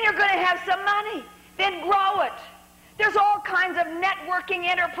 Then you're going to have some money. Then grow it. There's all kinds of networking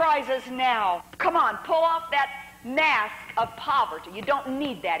enterprises now. Come on, pull off that mask of poverty. You don't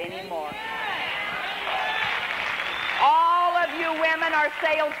need that anymore. All of you women are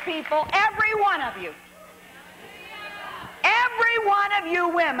salespeople, every one of you. Every one of you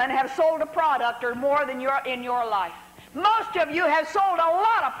women have sold a product or more than in your life. Most of you have sold a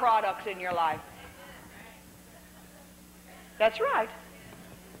lot of products in your life. That's right.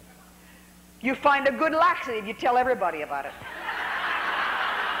 You find a good laxative, you tell everybody about it.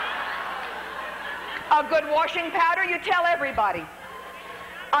 A good washing powder, you tell everybody.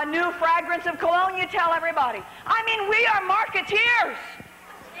 A new fragrance of cologne, you tell everybody. I mean, we are marketeers.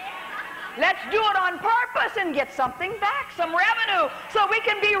 Let's do it on purpose and get something back, some revenue, so we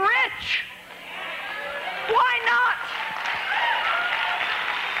can be rich. Why not?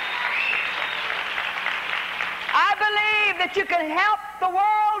 I believe that you can help the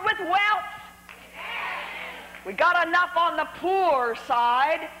world with wealth. We got enough on the poor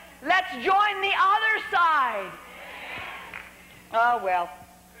side. Let's join the other side. Oh, well.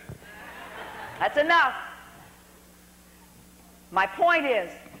 That's enough. My point is,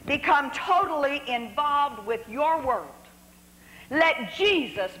 become totally involved with your world. Let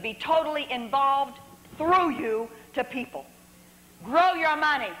Jesus be totally involved through you to people. Grow your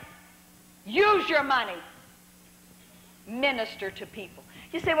money. Use your money. Minister to people.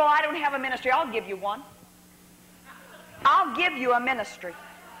 You say, well, I don't have a ministry. I'll give you one. I'll give you a ministry.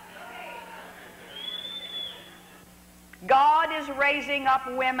 God is raising up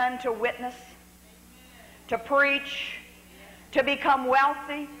women to witness, to preach, to become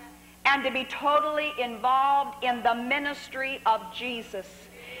wealthy, and to be totally involved in the ministry of Jesus.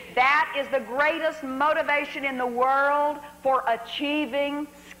 That is the greatest motivation in the world for achieving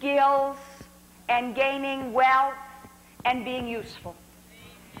skills and gaining wealth and being useful.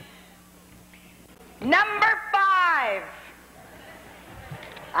 Number 5.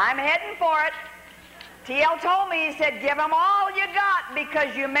 I'm heading for it. T.L. told me, he said, give them all you got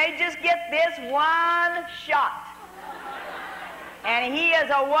because you may just get this one shot. And he is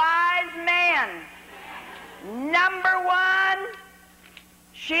a wise man. Number 1,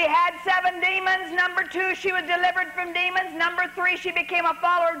 she had 7 demons. Number 2, she was delivered from demons. Number 3, she became a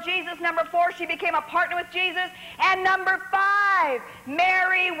follower of Jesus. Number 4, she became a partner with Jesus. And number 5,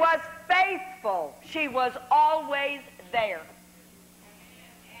 Mary was faithful. She was always there.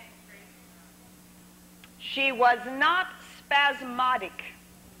 She was not spasmodic.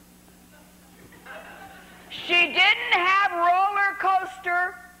 She didn't have roller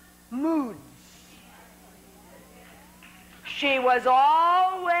coaster moods. She was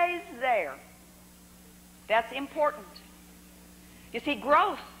always there. That's important. You see,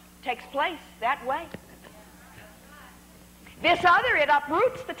 growth takes place that way. This other, it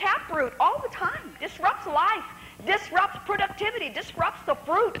uproots the taproot all the time. Disrupts life, disrupts productivity, disrupts the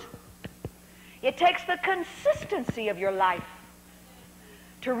fruit. It takes the consistency of your life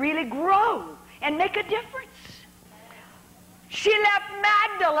to really grow and make a difference. She left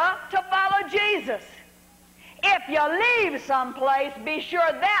Magdala to follow Jesus. If you leave someplace, be sure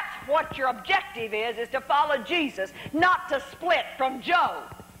that's what your objective is to follow Jesus, not to split from Joe.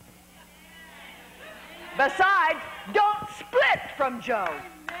 Besides, don't split from Joe.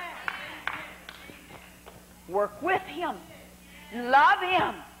 Work with him. Love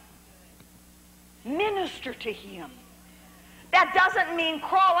him. Minister to him. That doesn't mean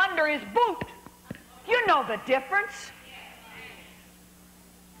crawl under his boot. You know the difference.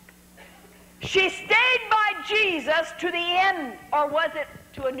 She stayed by Jesus to the end, or was it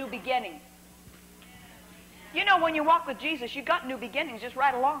to a new beginning? You know, when you walk with Jesus, you got new beginnings just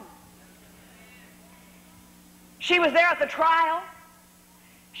right along. She was there at the trial.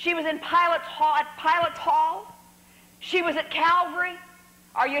 She was in Pilate's hall. She was at Calvary.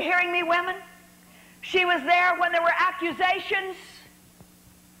 Are you hearing me, women? She was there when there were accusations.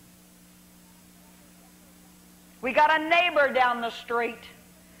 We got a neighbor down the street,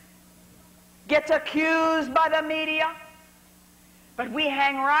 gets accused by the media, but we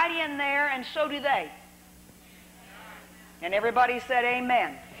hang right in there, and so do they. And everybody said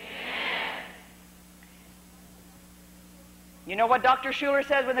amen. You know what Dr. Schuller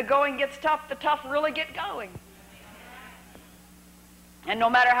says, when the going gets tough, the tough really get going. And no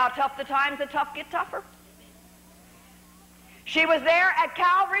matter how tough the times, the tough get tougher. She was there at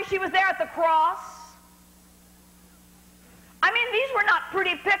Calvary. She was there at the cross. I mean, these were not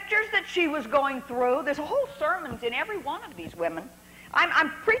pretty pictures that she was going through. There's whole sermons in every one of these women.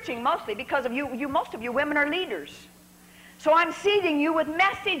 I'm preaching mostly because of you. Most of you women are leaders. So I'm seeding you with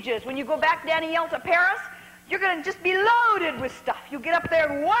messages. When you go back, Danielle, to Paris, you're going to just be loaded with stuff. You get up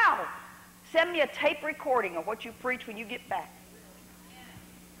there and, wow, send me a tape recording of what you preach when you get back.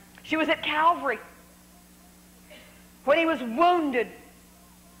 She was at Calvary. When he was wounded,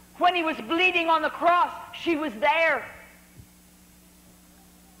 when he was bleeding on the cross, she was there.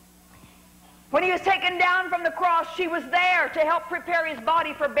 When he was taken down from the cross, she was there to help prepare his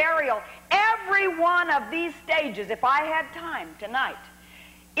body for burial. Every one of these stages, if I had time tonight,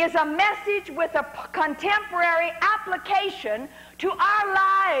 is a message with a contemporary application to our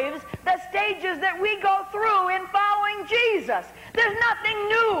lives, the stages that we go through in following Jesus. There's nothing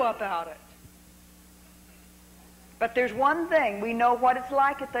new about it. But there's one thing. We know what it's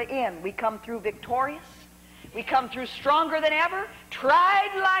like at the end. We come through victorious. We come through stronger than ever,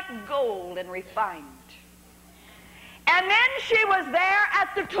 tried like gold and refined. And then she was there at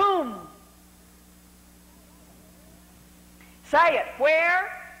the tomb. Say it.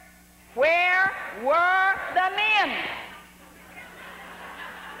 Where were the men?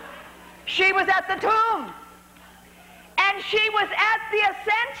 She was at the tomb. And she was at the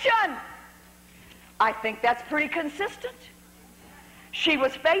ascension. I think that's pretty consistent. She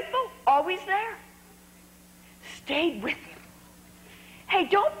was faithful, always there. Stayed with him. Hey,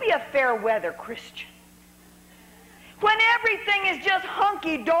 don't be a fair weather Christian. When everything is just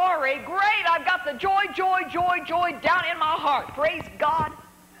hunky-dory, great, I've got the joy, joy, joy, joy down in my heart. Praise God.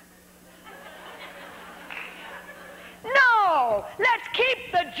 No, let's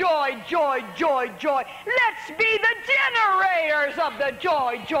keep the joy, joy, joy, joy. Let's be the generators of the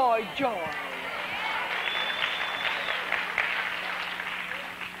joy, joy, joy.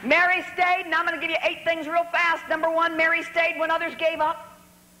 Mary stayed, and I'm going to give you 8 things real fast. Number 1, Mary stayed when others gave up.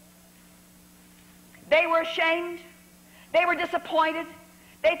 They were ashamed. They were disappointed.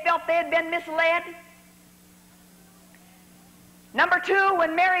 They felt they had been misled. Number 2,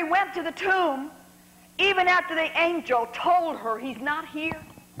 when Mary went to the tomb, even after the angel told her he's not here,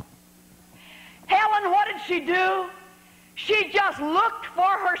 Helen, what did she do? She just looked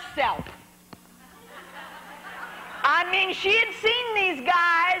for herself. I mean, she had seen these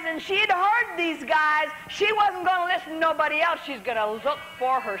guys and she had heard these guys. She wasn't going to listen to nobody else. She's going to look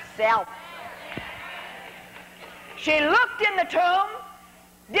for herself. She looked in the tomb,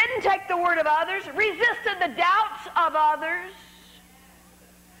 didn't take the word of others, resisted the doubts of others,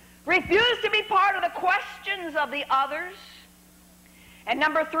 refused to be part of the questions of the others. And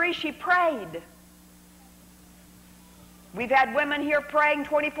number 3, she prayed. We've had women here praying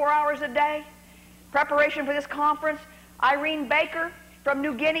 24 hours a day. Preparation for this conference, Irene Baker from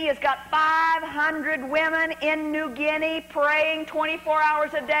New Guinea has got 500 women in New Guinea praying 24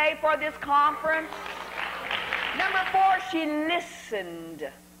 hours a day for this conference. Number 4, she listened.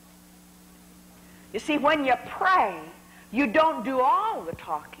 You see, when you pray, you don't do all the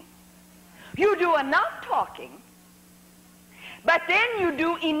talking. You do enough talking, but then you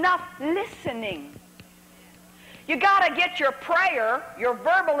do enough listening. You got to get your prayer, your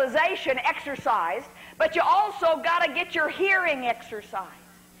verbalization exercised, but you also got to get your hearing exercised.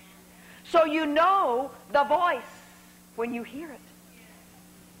 So you know the voice when you hear it.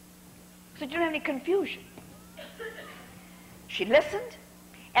 So you don't have any confusion. She listened.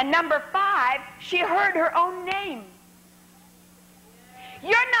 And number 5, she heard her own name.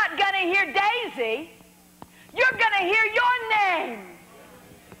 You're not going to hear Daisy. You're going to hear your name.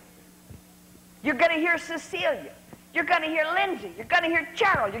 You're going to hear Cecilia. You're going to hear Lindsay. You're going to hear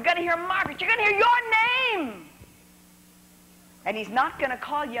Cheryl. You're going to hear Margaret. You're going to hear your name. And he's not going to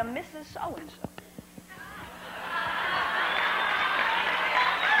call you Mrs. So-and-so.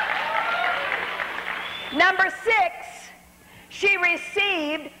 Number 6, she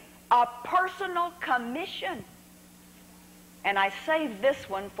received a personal commission. And I saved this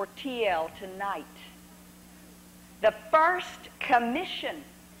one for TL tonight. The first commission.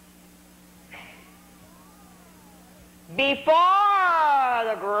 Before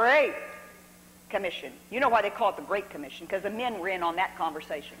the Great Commission. You know why they call it the Great Commission? Because the men were in on that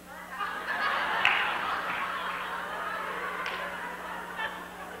conversation.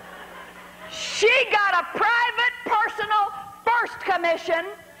 She got a private, personal first commission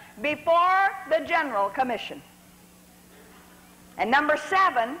before the General Commission. And number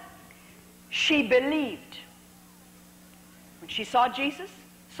 7, she believed. When she saw Jesus,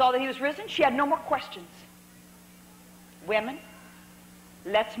 saw that he was risen, she had no more questions. Women,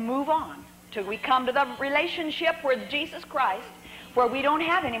 let's move on till we come to the relationship with Jesus Christ where we don't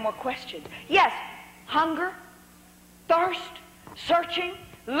have any more questions. Yes, hunger, thirst, searching,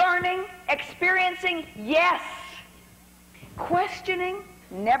 learning, experiencing, yes. Questioning,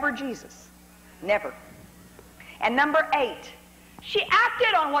 never Jesus. Never. And number 8, she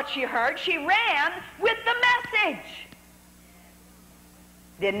acted on what she heard. She ran with the message.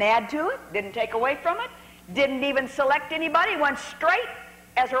 Didn't add to it, didn't take away from it, didn't even select anybody, went straight,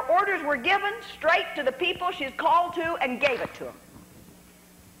 as her orders were given, straight to the people she's called to and gave it to them.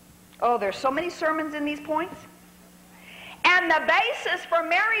 Oh, there's so many sermons in these points. And the basis for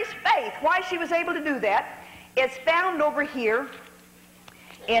Mary's faith, why she was able to do that, is found over here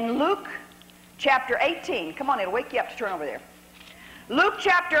in Luke chapter 18. Come on, it'll wake you up to turn over there. Luke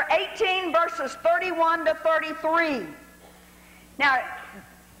chapter 18, verses 31 to 33. Now,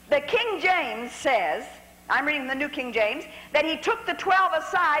 the King James says, I'm reading the New King James, that he took the 12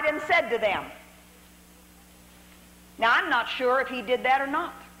 aside and said to them. Now, I'm not sure if he did that or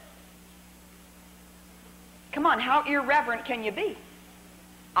not. Come on, how irreverent can you be?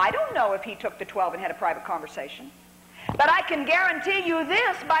 I don't know if he took the 12 and had a private conversation. But I can guarantee you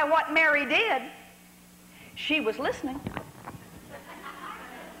this by what Mary did. She was listening.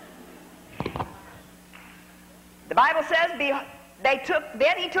 The Bible says,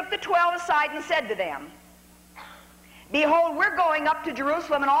 then he took the 12 aside and said to them, Behold, we're going up to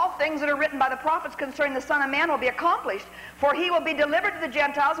Jerusalem, and all things that are written by the prophets concerning the Son of Man will be accomplished. For he will be delivered to the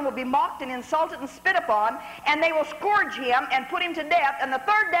Gentiles, and will be mocked and insulted and spit upon, and they will scourge him and put him to death, and the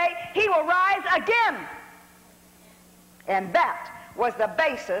third day he will rise again. And that was the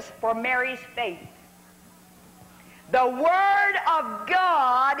basis for Mary's faith. The Word of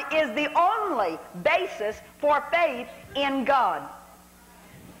God is the only basis for faith in God.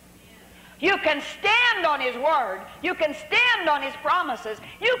 You can stand on His Word. You can stand on His promises.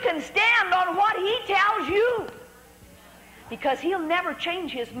 You can stand on what He tells you. Because He'll never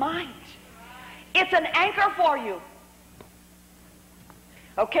change His mind. It's an anchor for you.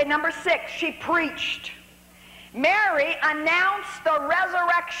 Okay, number 6, she preached. Mary announced the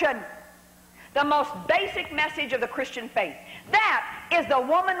resurrection, the most basic message of the Christian faith. That is the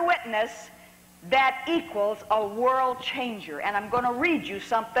woman witness that equals a world changer. And I'm going to read you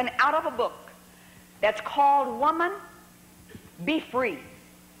something out of a book that's called Woman, Be Free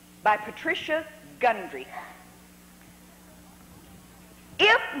by Patricia Gundry.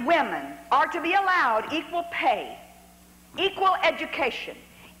 If women are to be allowed equal pay, equal education,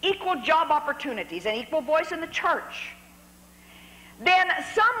 equal job opportunities, and equal voice in the church, then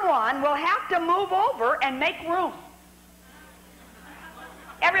someone will have to move over and make room.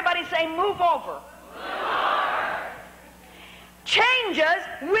 Everybody say, move over. Move over. Changes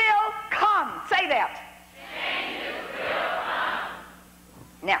will come. Say that. Changes will come.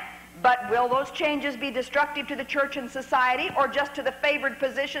 Now, but will those changes be destructive to the church and society, or just to the favored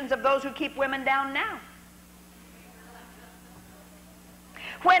positions of those who keep women down now?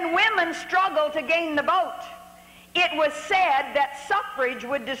 When women struggled to gain the vote, it was said that suffrage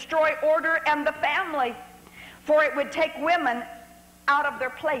would destroy order and the family, for it would take women out of their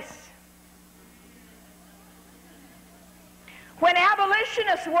place. When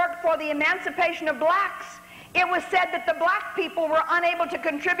abolitionists worked for the emancipation of blacks, it was said that the black people were unable to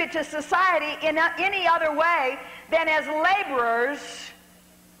contribute to society in any other way than as laborers.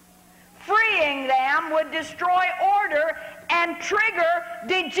 Freeing them would destroy order and trigger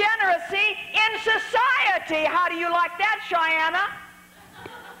degeneracy in society. How do you like that, Cheyenne?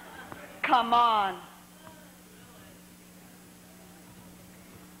 Come on.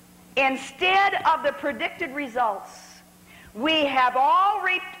 Instead of the predicted results, we have all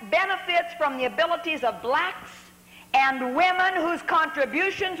reaped benefits from the abilities of blacks and women whose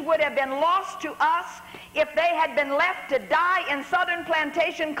contributions would have been lost to us if they had been left to die in southern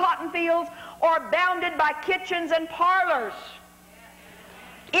plantation cotton fields or bounded by kitchens and parlors.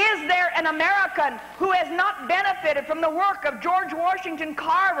 Is there an American who has not benefited from the work of George Washington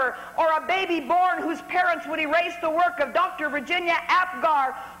Carver, or a baby born whose parents would erase the work of Dr. Virginia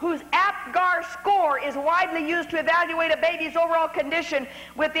Apgar, whose Apgar score is widely used to evaluate a baby's overall condition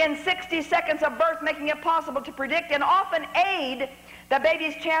within 60 seconds of birth, making it possible to predict and often aid the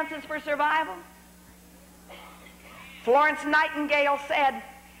baby's chances for survival? Florence Nightingale said,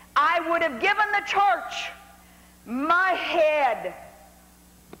 "I would have given the church my head,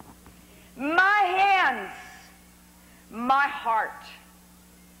 my hands, my heart."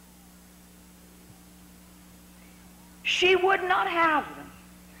 She would not have them.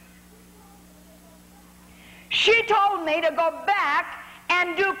 She told me to go back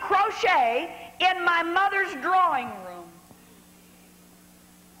and do crochet in my mother's drawing room.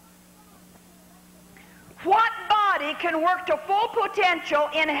 What body can work to full potential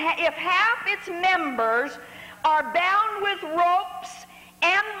if half its members are bound with ropes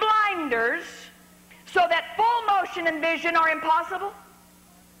and blinders so that full motion and vision are impossible?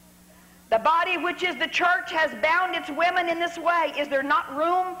 The body, which is the church, has bound its women in this way. Is there not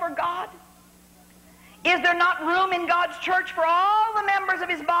room for God? Is there not room in God's church for all the members of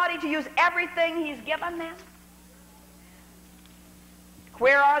his body to use everything he's given them?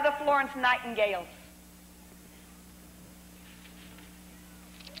 Where are the Florence Nightingales?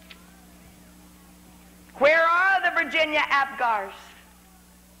 Where are the Virginia Apgars?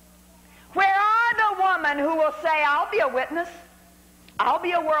 Where are the women who will say, "I'll be a witness, I'll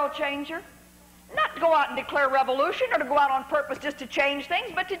be a world changer"? Not go out and declare revolution or to go out on purpose just to change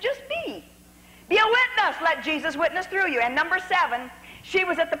things, but to just be. Be a witness. Let Jesus witness through you. And number 7, she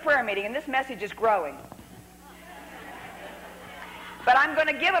was at the prayer meeting, and this message is growing. But I'm going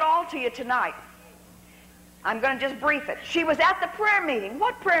to give it all to you tonight. I'm going to just brief it. She was at the prayer meeting.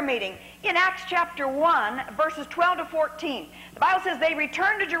 What prayer meeting? In Acts chapter 1, verses 12 to 14. The Bible says they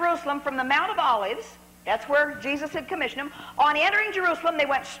returned to Jerusalem from the Mount of Olives. That's where Jesus had commissioned them. On entering Jerusalem, they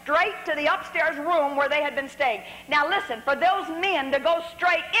went straight to the upstairs room where they had been staying. Now listen, for those men to go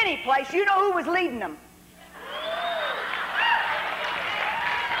straight any place, you know who was leading them.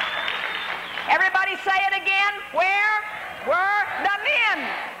 Everybody say it again. Where were the men?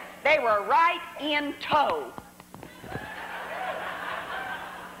 They were right in tow.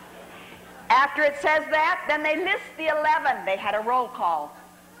 After it says that, then they list the 11. They had a roll call.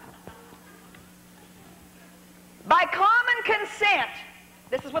 By common consent,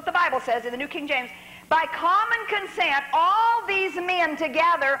 this is what the Bible says in the New King James, by common consent, all these men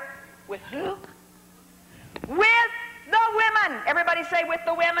together, with who? With the women. Everybody say, with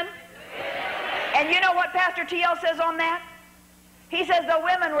the women. And you know what Pastor T.L. says on that? He says the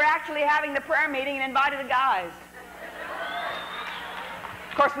women were actually having the prayer meeting and invited the guys.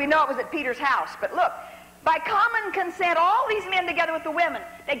 Of course, we know it was at Peter's house, but look, by common consent, all these men together with the women,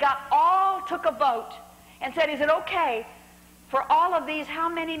 they took a vote and said, is it okay for all of these, how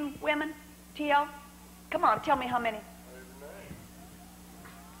many women, T.L.? Come on, tell me how many.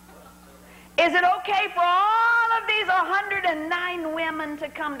 Is it okay for all of these 109 women to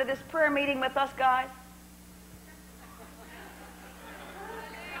come to this prayer meeting with us guys?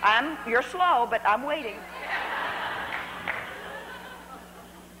 You're slow, but I'm waiting.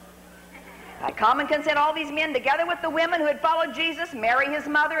 By common consent, all these men, together with the women who had followed Jesus, Mary his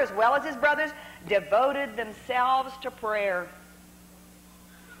mother, as well as his brothers, devoted themselves to prayer.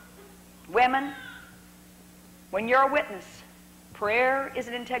 Women, when you're a witness, prayer is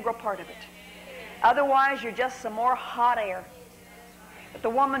an integral part of it. Otherwise, you're just some more hot air. But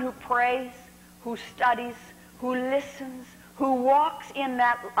the woman who prays, who studies, who listens, who walks in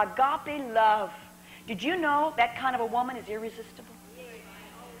that agape love, did you know that kind of a woman is irresistible?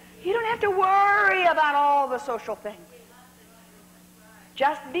 You don't have to worry about all the social things.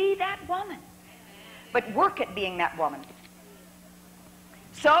 Just be that woman. But work at being that woman.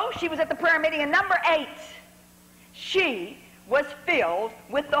 So she was at the prayer meeting, and number 8, she was filled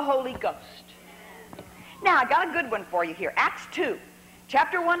with the Holy Ghost. Now, I got a good one for you here. Acts 2,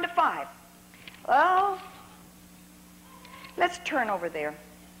 chapter 1 to 5. Well, let's turn over there.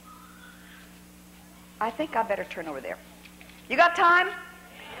 I think I better turn over there. You got time?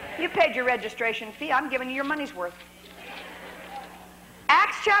 You paid your registration fee. I'm giving you your money's worth.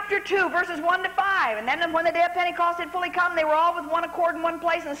 Acts chapter 2, verses 1 to 5. And then when the day of Pentecost had fully come, they were all with one accord in one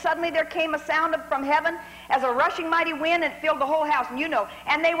place, and suddenly there came a sound from heaven as a rushing mighty wind, and it filled the whole house. And you know,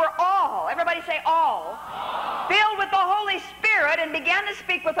 and they were all, everybody say all, filled with the Holy Spirit, and began to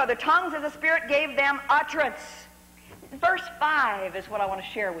speak with other tongues as the Spirit gave them utterance. Verse 5 is what I want to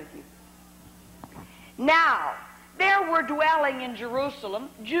share with you. Now, there were dwelling in Jerusalem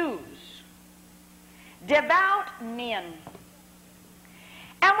Jews, devout men,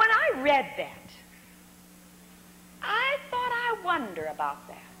 And when I read that, I thought, I wonder about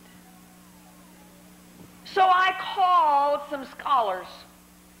that. So I called some scholars.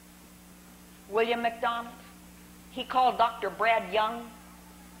 William MacDonald. He called Dr. Brad Young.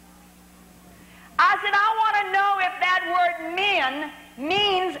 I said, I want to know if that word men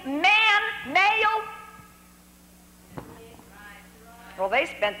means man, male. Well, they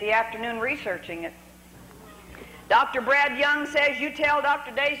spent the afternoon researching it. Dr. Brad Young says, you tell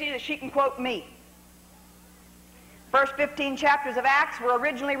Dr. Daisy that she can quote me. First 15 chapters of Acts were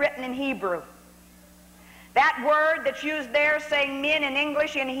originally written in Hebrew. That word that's used there, saying men in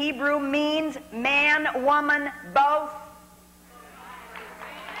English, in Hebrew, means man, woman, both.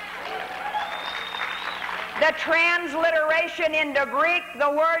 The transliteration into Greek, the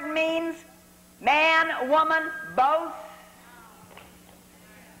word means man, woman, both.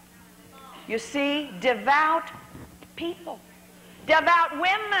 You see, devout people, devout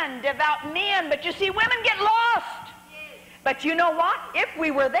women, devout men, but you see, women get lost. But you know what? If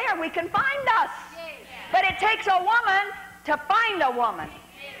we were there, we can find us. But it takes a woman to find a woman.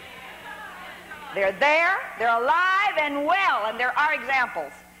 They're there, they're alive and well, and there are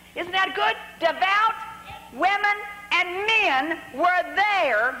examples. Isn't that good? Devout women and men were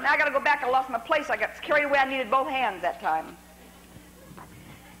there. Now I got to go back. I lost my place. I got carried away. I needed both hands that time.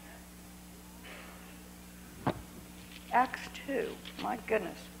 Acts 2. My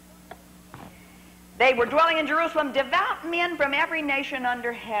goodness. They were dwelling in Jerusalem, devout men from every nation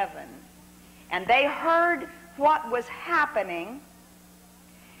under heaven. And they heard what was happening.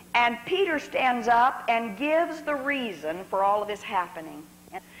 And Peter stands up and gives the reason for all of this happening.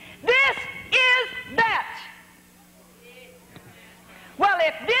 This is that. Well,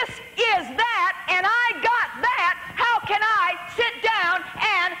 if this is that, and I got that, how can I sit down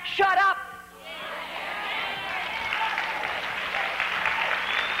and shut up?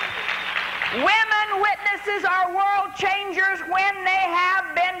 Women witnesses are world changers when they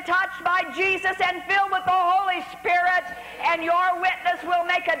have been touched by Jesus and filled with the Holy Spirit, and your witness will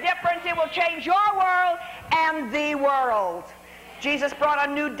make a difference. It will change your world and the world. Jesus brought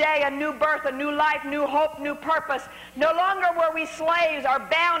a new day, a new birth, a new life, new hope, new purpose. No longer were we slaves or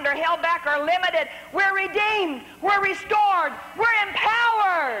bound or held back or limited. We're redeemed. We're restored. We're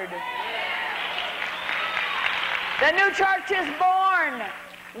empowered. The new church is born.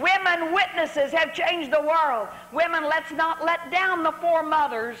 Women witnesses have changed the world. Women, let's not let down the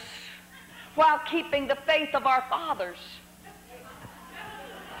foremothers while keeping the faith of our fathers.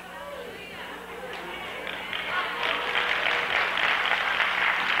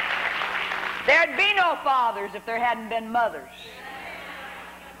 There'd be no fathers if there hadn't been mothers.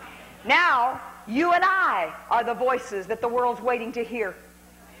 Now, you and I are the voices that the world's waiting to hear.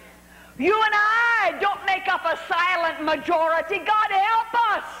 You and I don't make up a silent majority. God help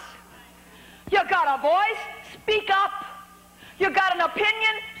us. You got a voice, speak up. You got an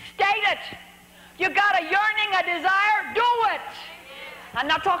opinion, state it. You got a yearning, a desire, do it. I'm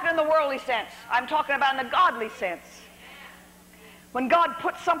not talking in the worldly sense. I'm talking about in the godly sense. When God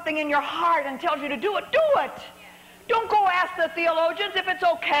puts something in your heart and tells you to do it, do it. Don't go ask the theologians if it's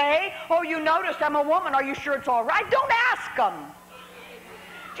okay. Oh, you noticed I'm a woman. Are you sure it's all right? Don't ask them.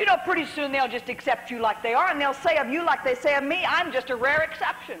 You know, pretty soon they'll just accept you like they are, and they'll say of you like they say of me, I'm just a rare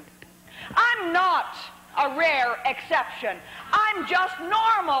exception. I'm not a rare exception. I'm just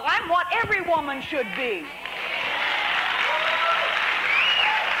normal. I'm what every woman should be.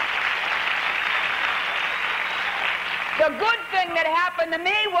 The good thing that happened to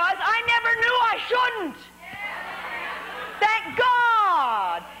me was I never knew I shouldn't. Thank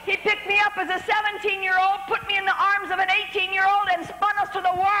God. He picked me up as a 17-year-old, put me in the arms of an 18-year-old, and spun us to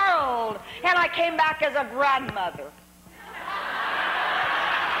the world. And I came back as a grandmother.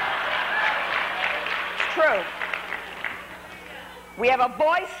 It's true. We have a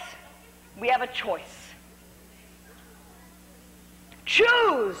voice. We have a choice.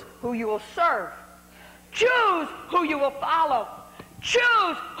 Choose who you will serve. Choose who you will follow.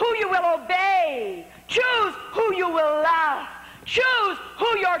 Choose who you will obey. Choose who you will love. Choose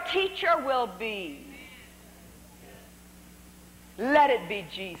who your teacher will be. Let it be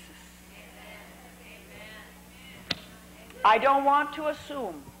Jesus. I don't want to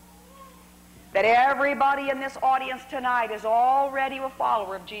assume that everybody in this audience tonight is already a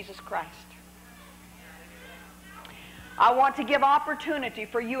follower of Jesus Christ. I want to give opportunity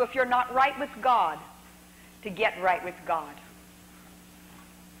for you, if you're not right with God, to get right with God.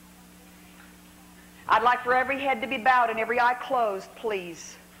 I'd like for every head to be bowed and every eye closed,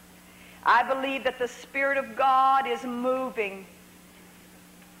 please. I believe that the Spirit of God is moving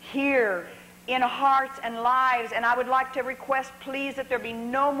here in hearts and lives. And I would like to request, please, that there be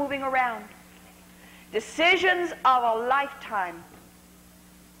no moving around. Decisions of a lifetime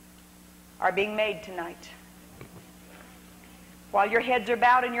are being made tonight. While your heads are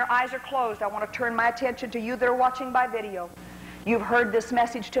bowed and your eyes are closed, I want to turn my attention to you that are watching by video. You've heard this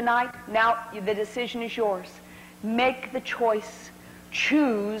message tonight. Now the decision is yours. Make the choice.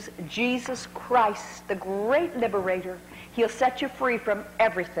 Choose Jesus Christ, the great liberator. He'll set you free from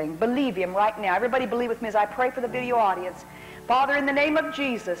everything. Believe Him right now. Everybody believe with me as I pray for the video audience. Father, in the name of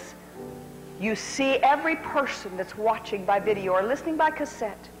Jesus, you see every person that's watching by video or listening by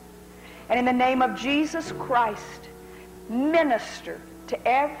cassette. And in the name of Jesus Christ, minister to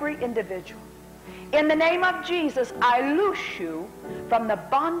every individual. In the name of Jesus, I loose you from the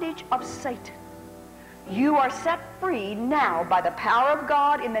bondage of Satan. You are set free now by the power of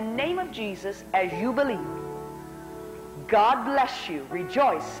God in the name of Jesus as you believe. God bless you.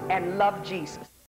 Rejoice and love Jesus.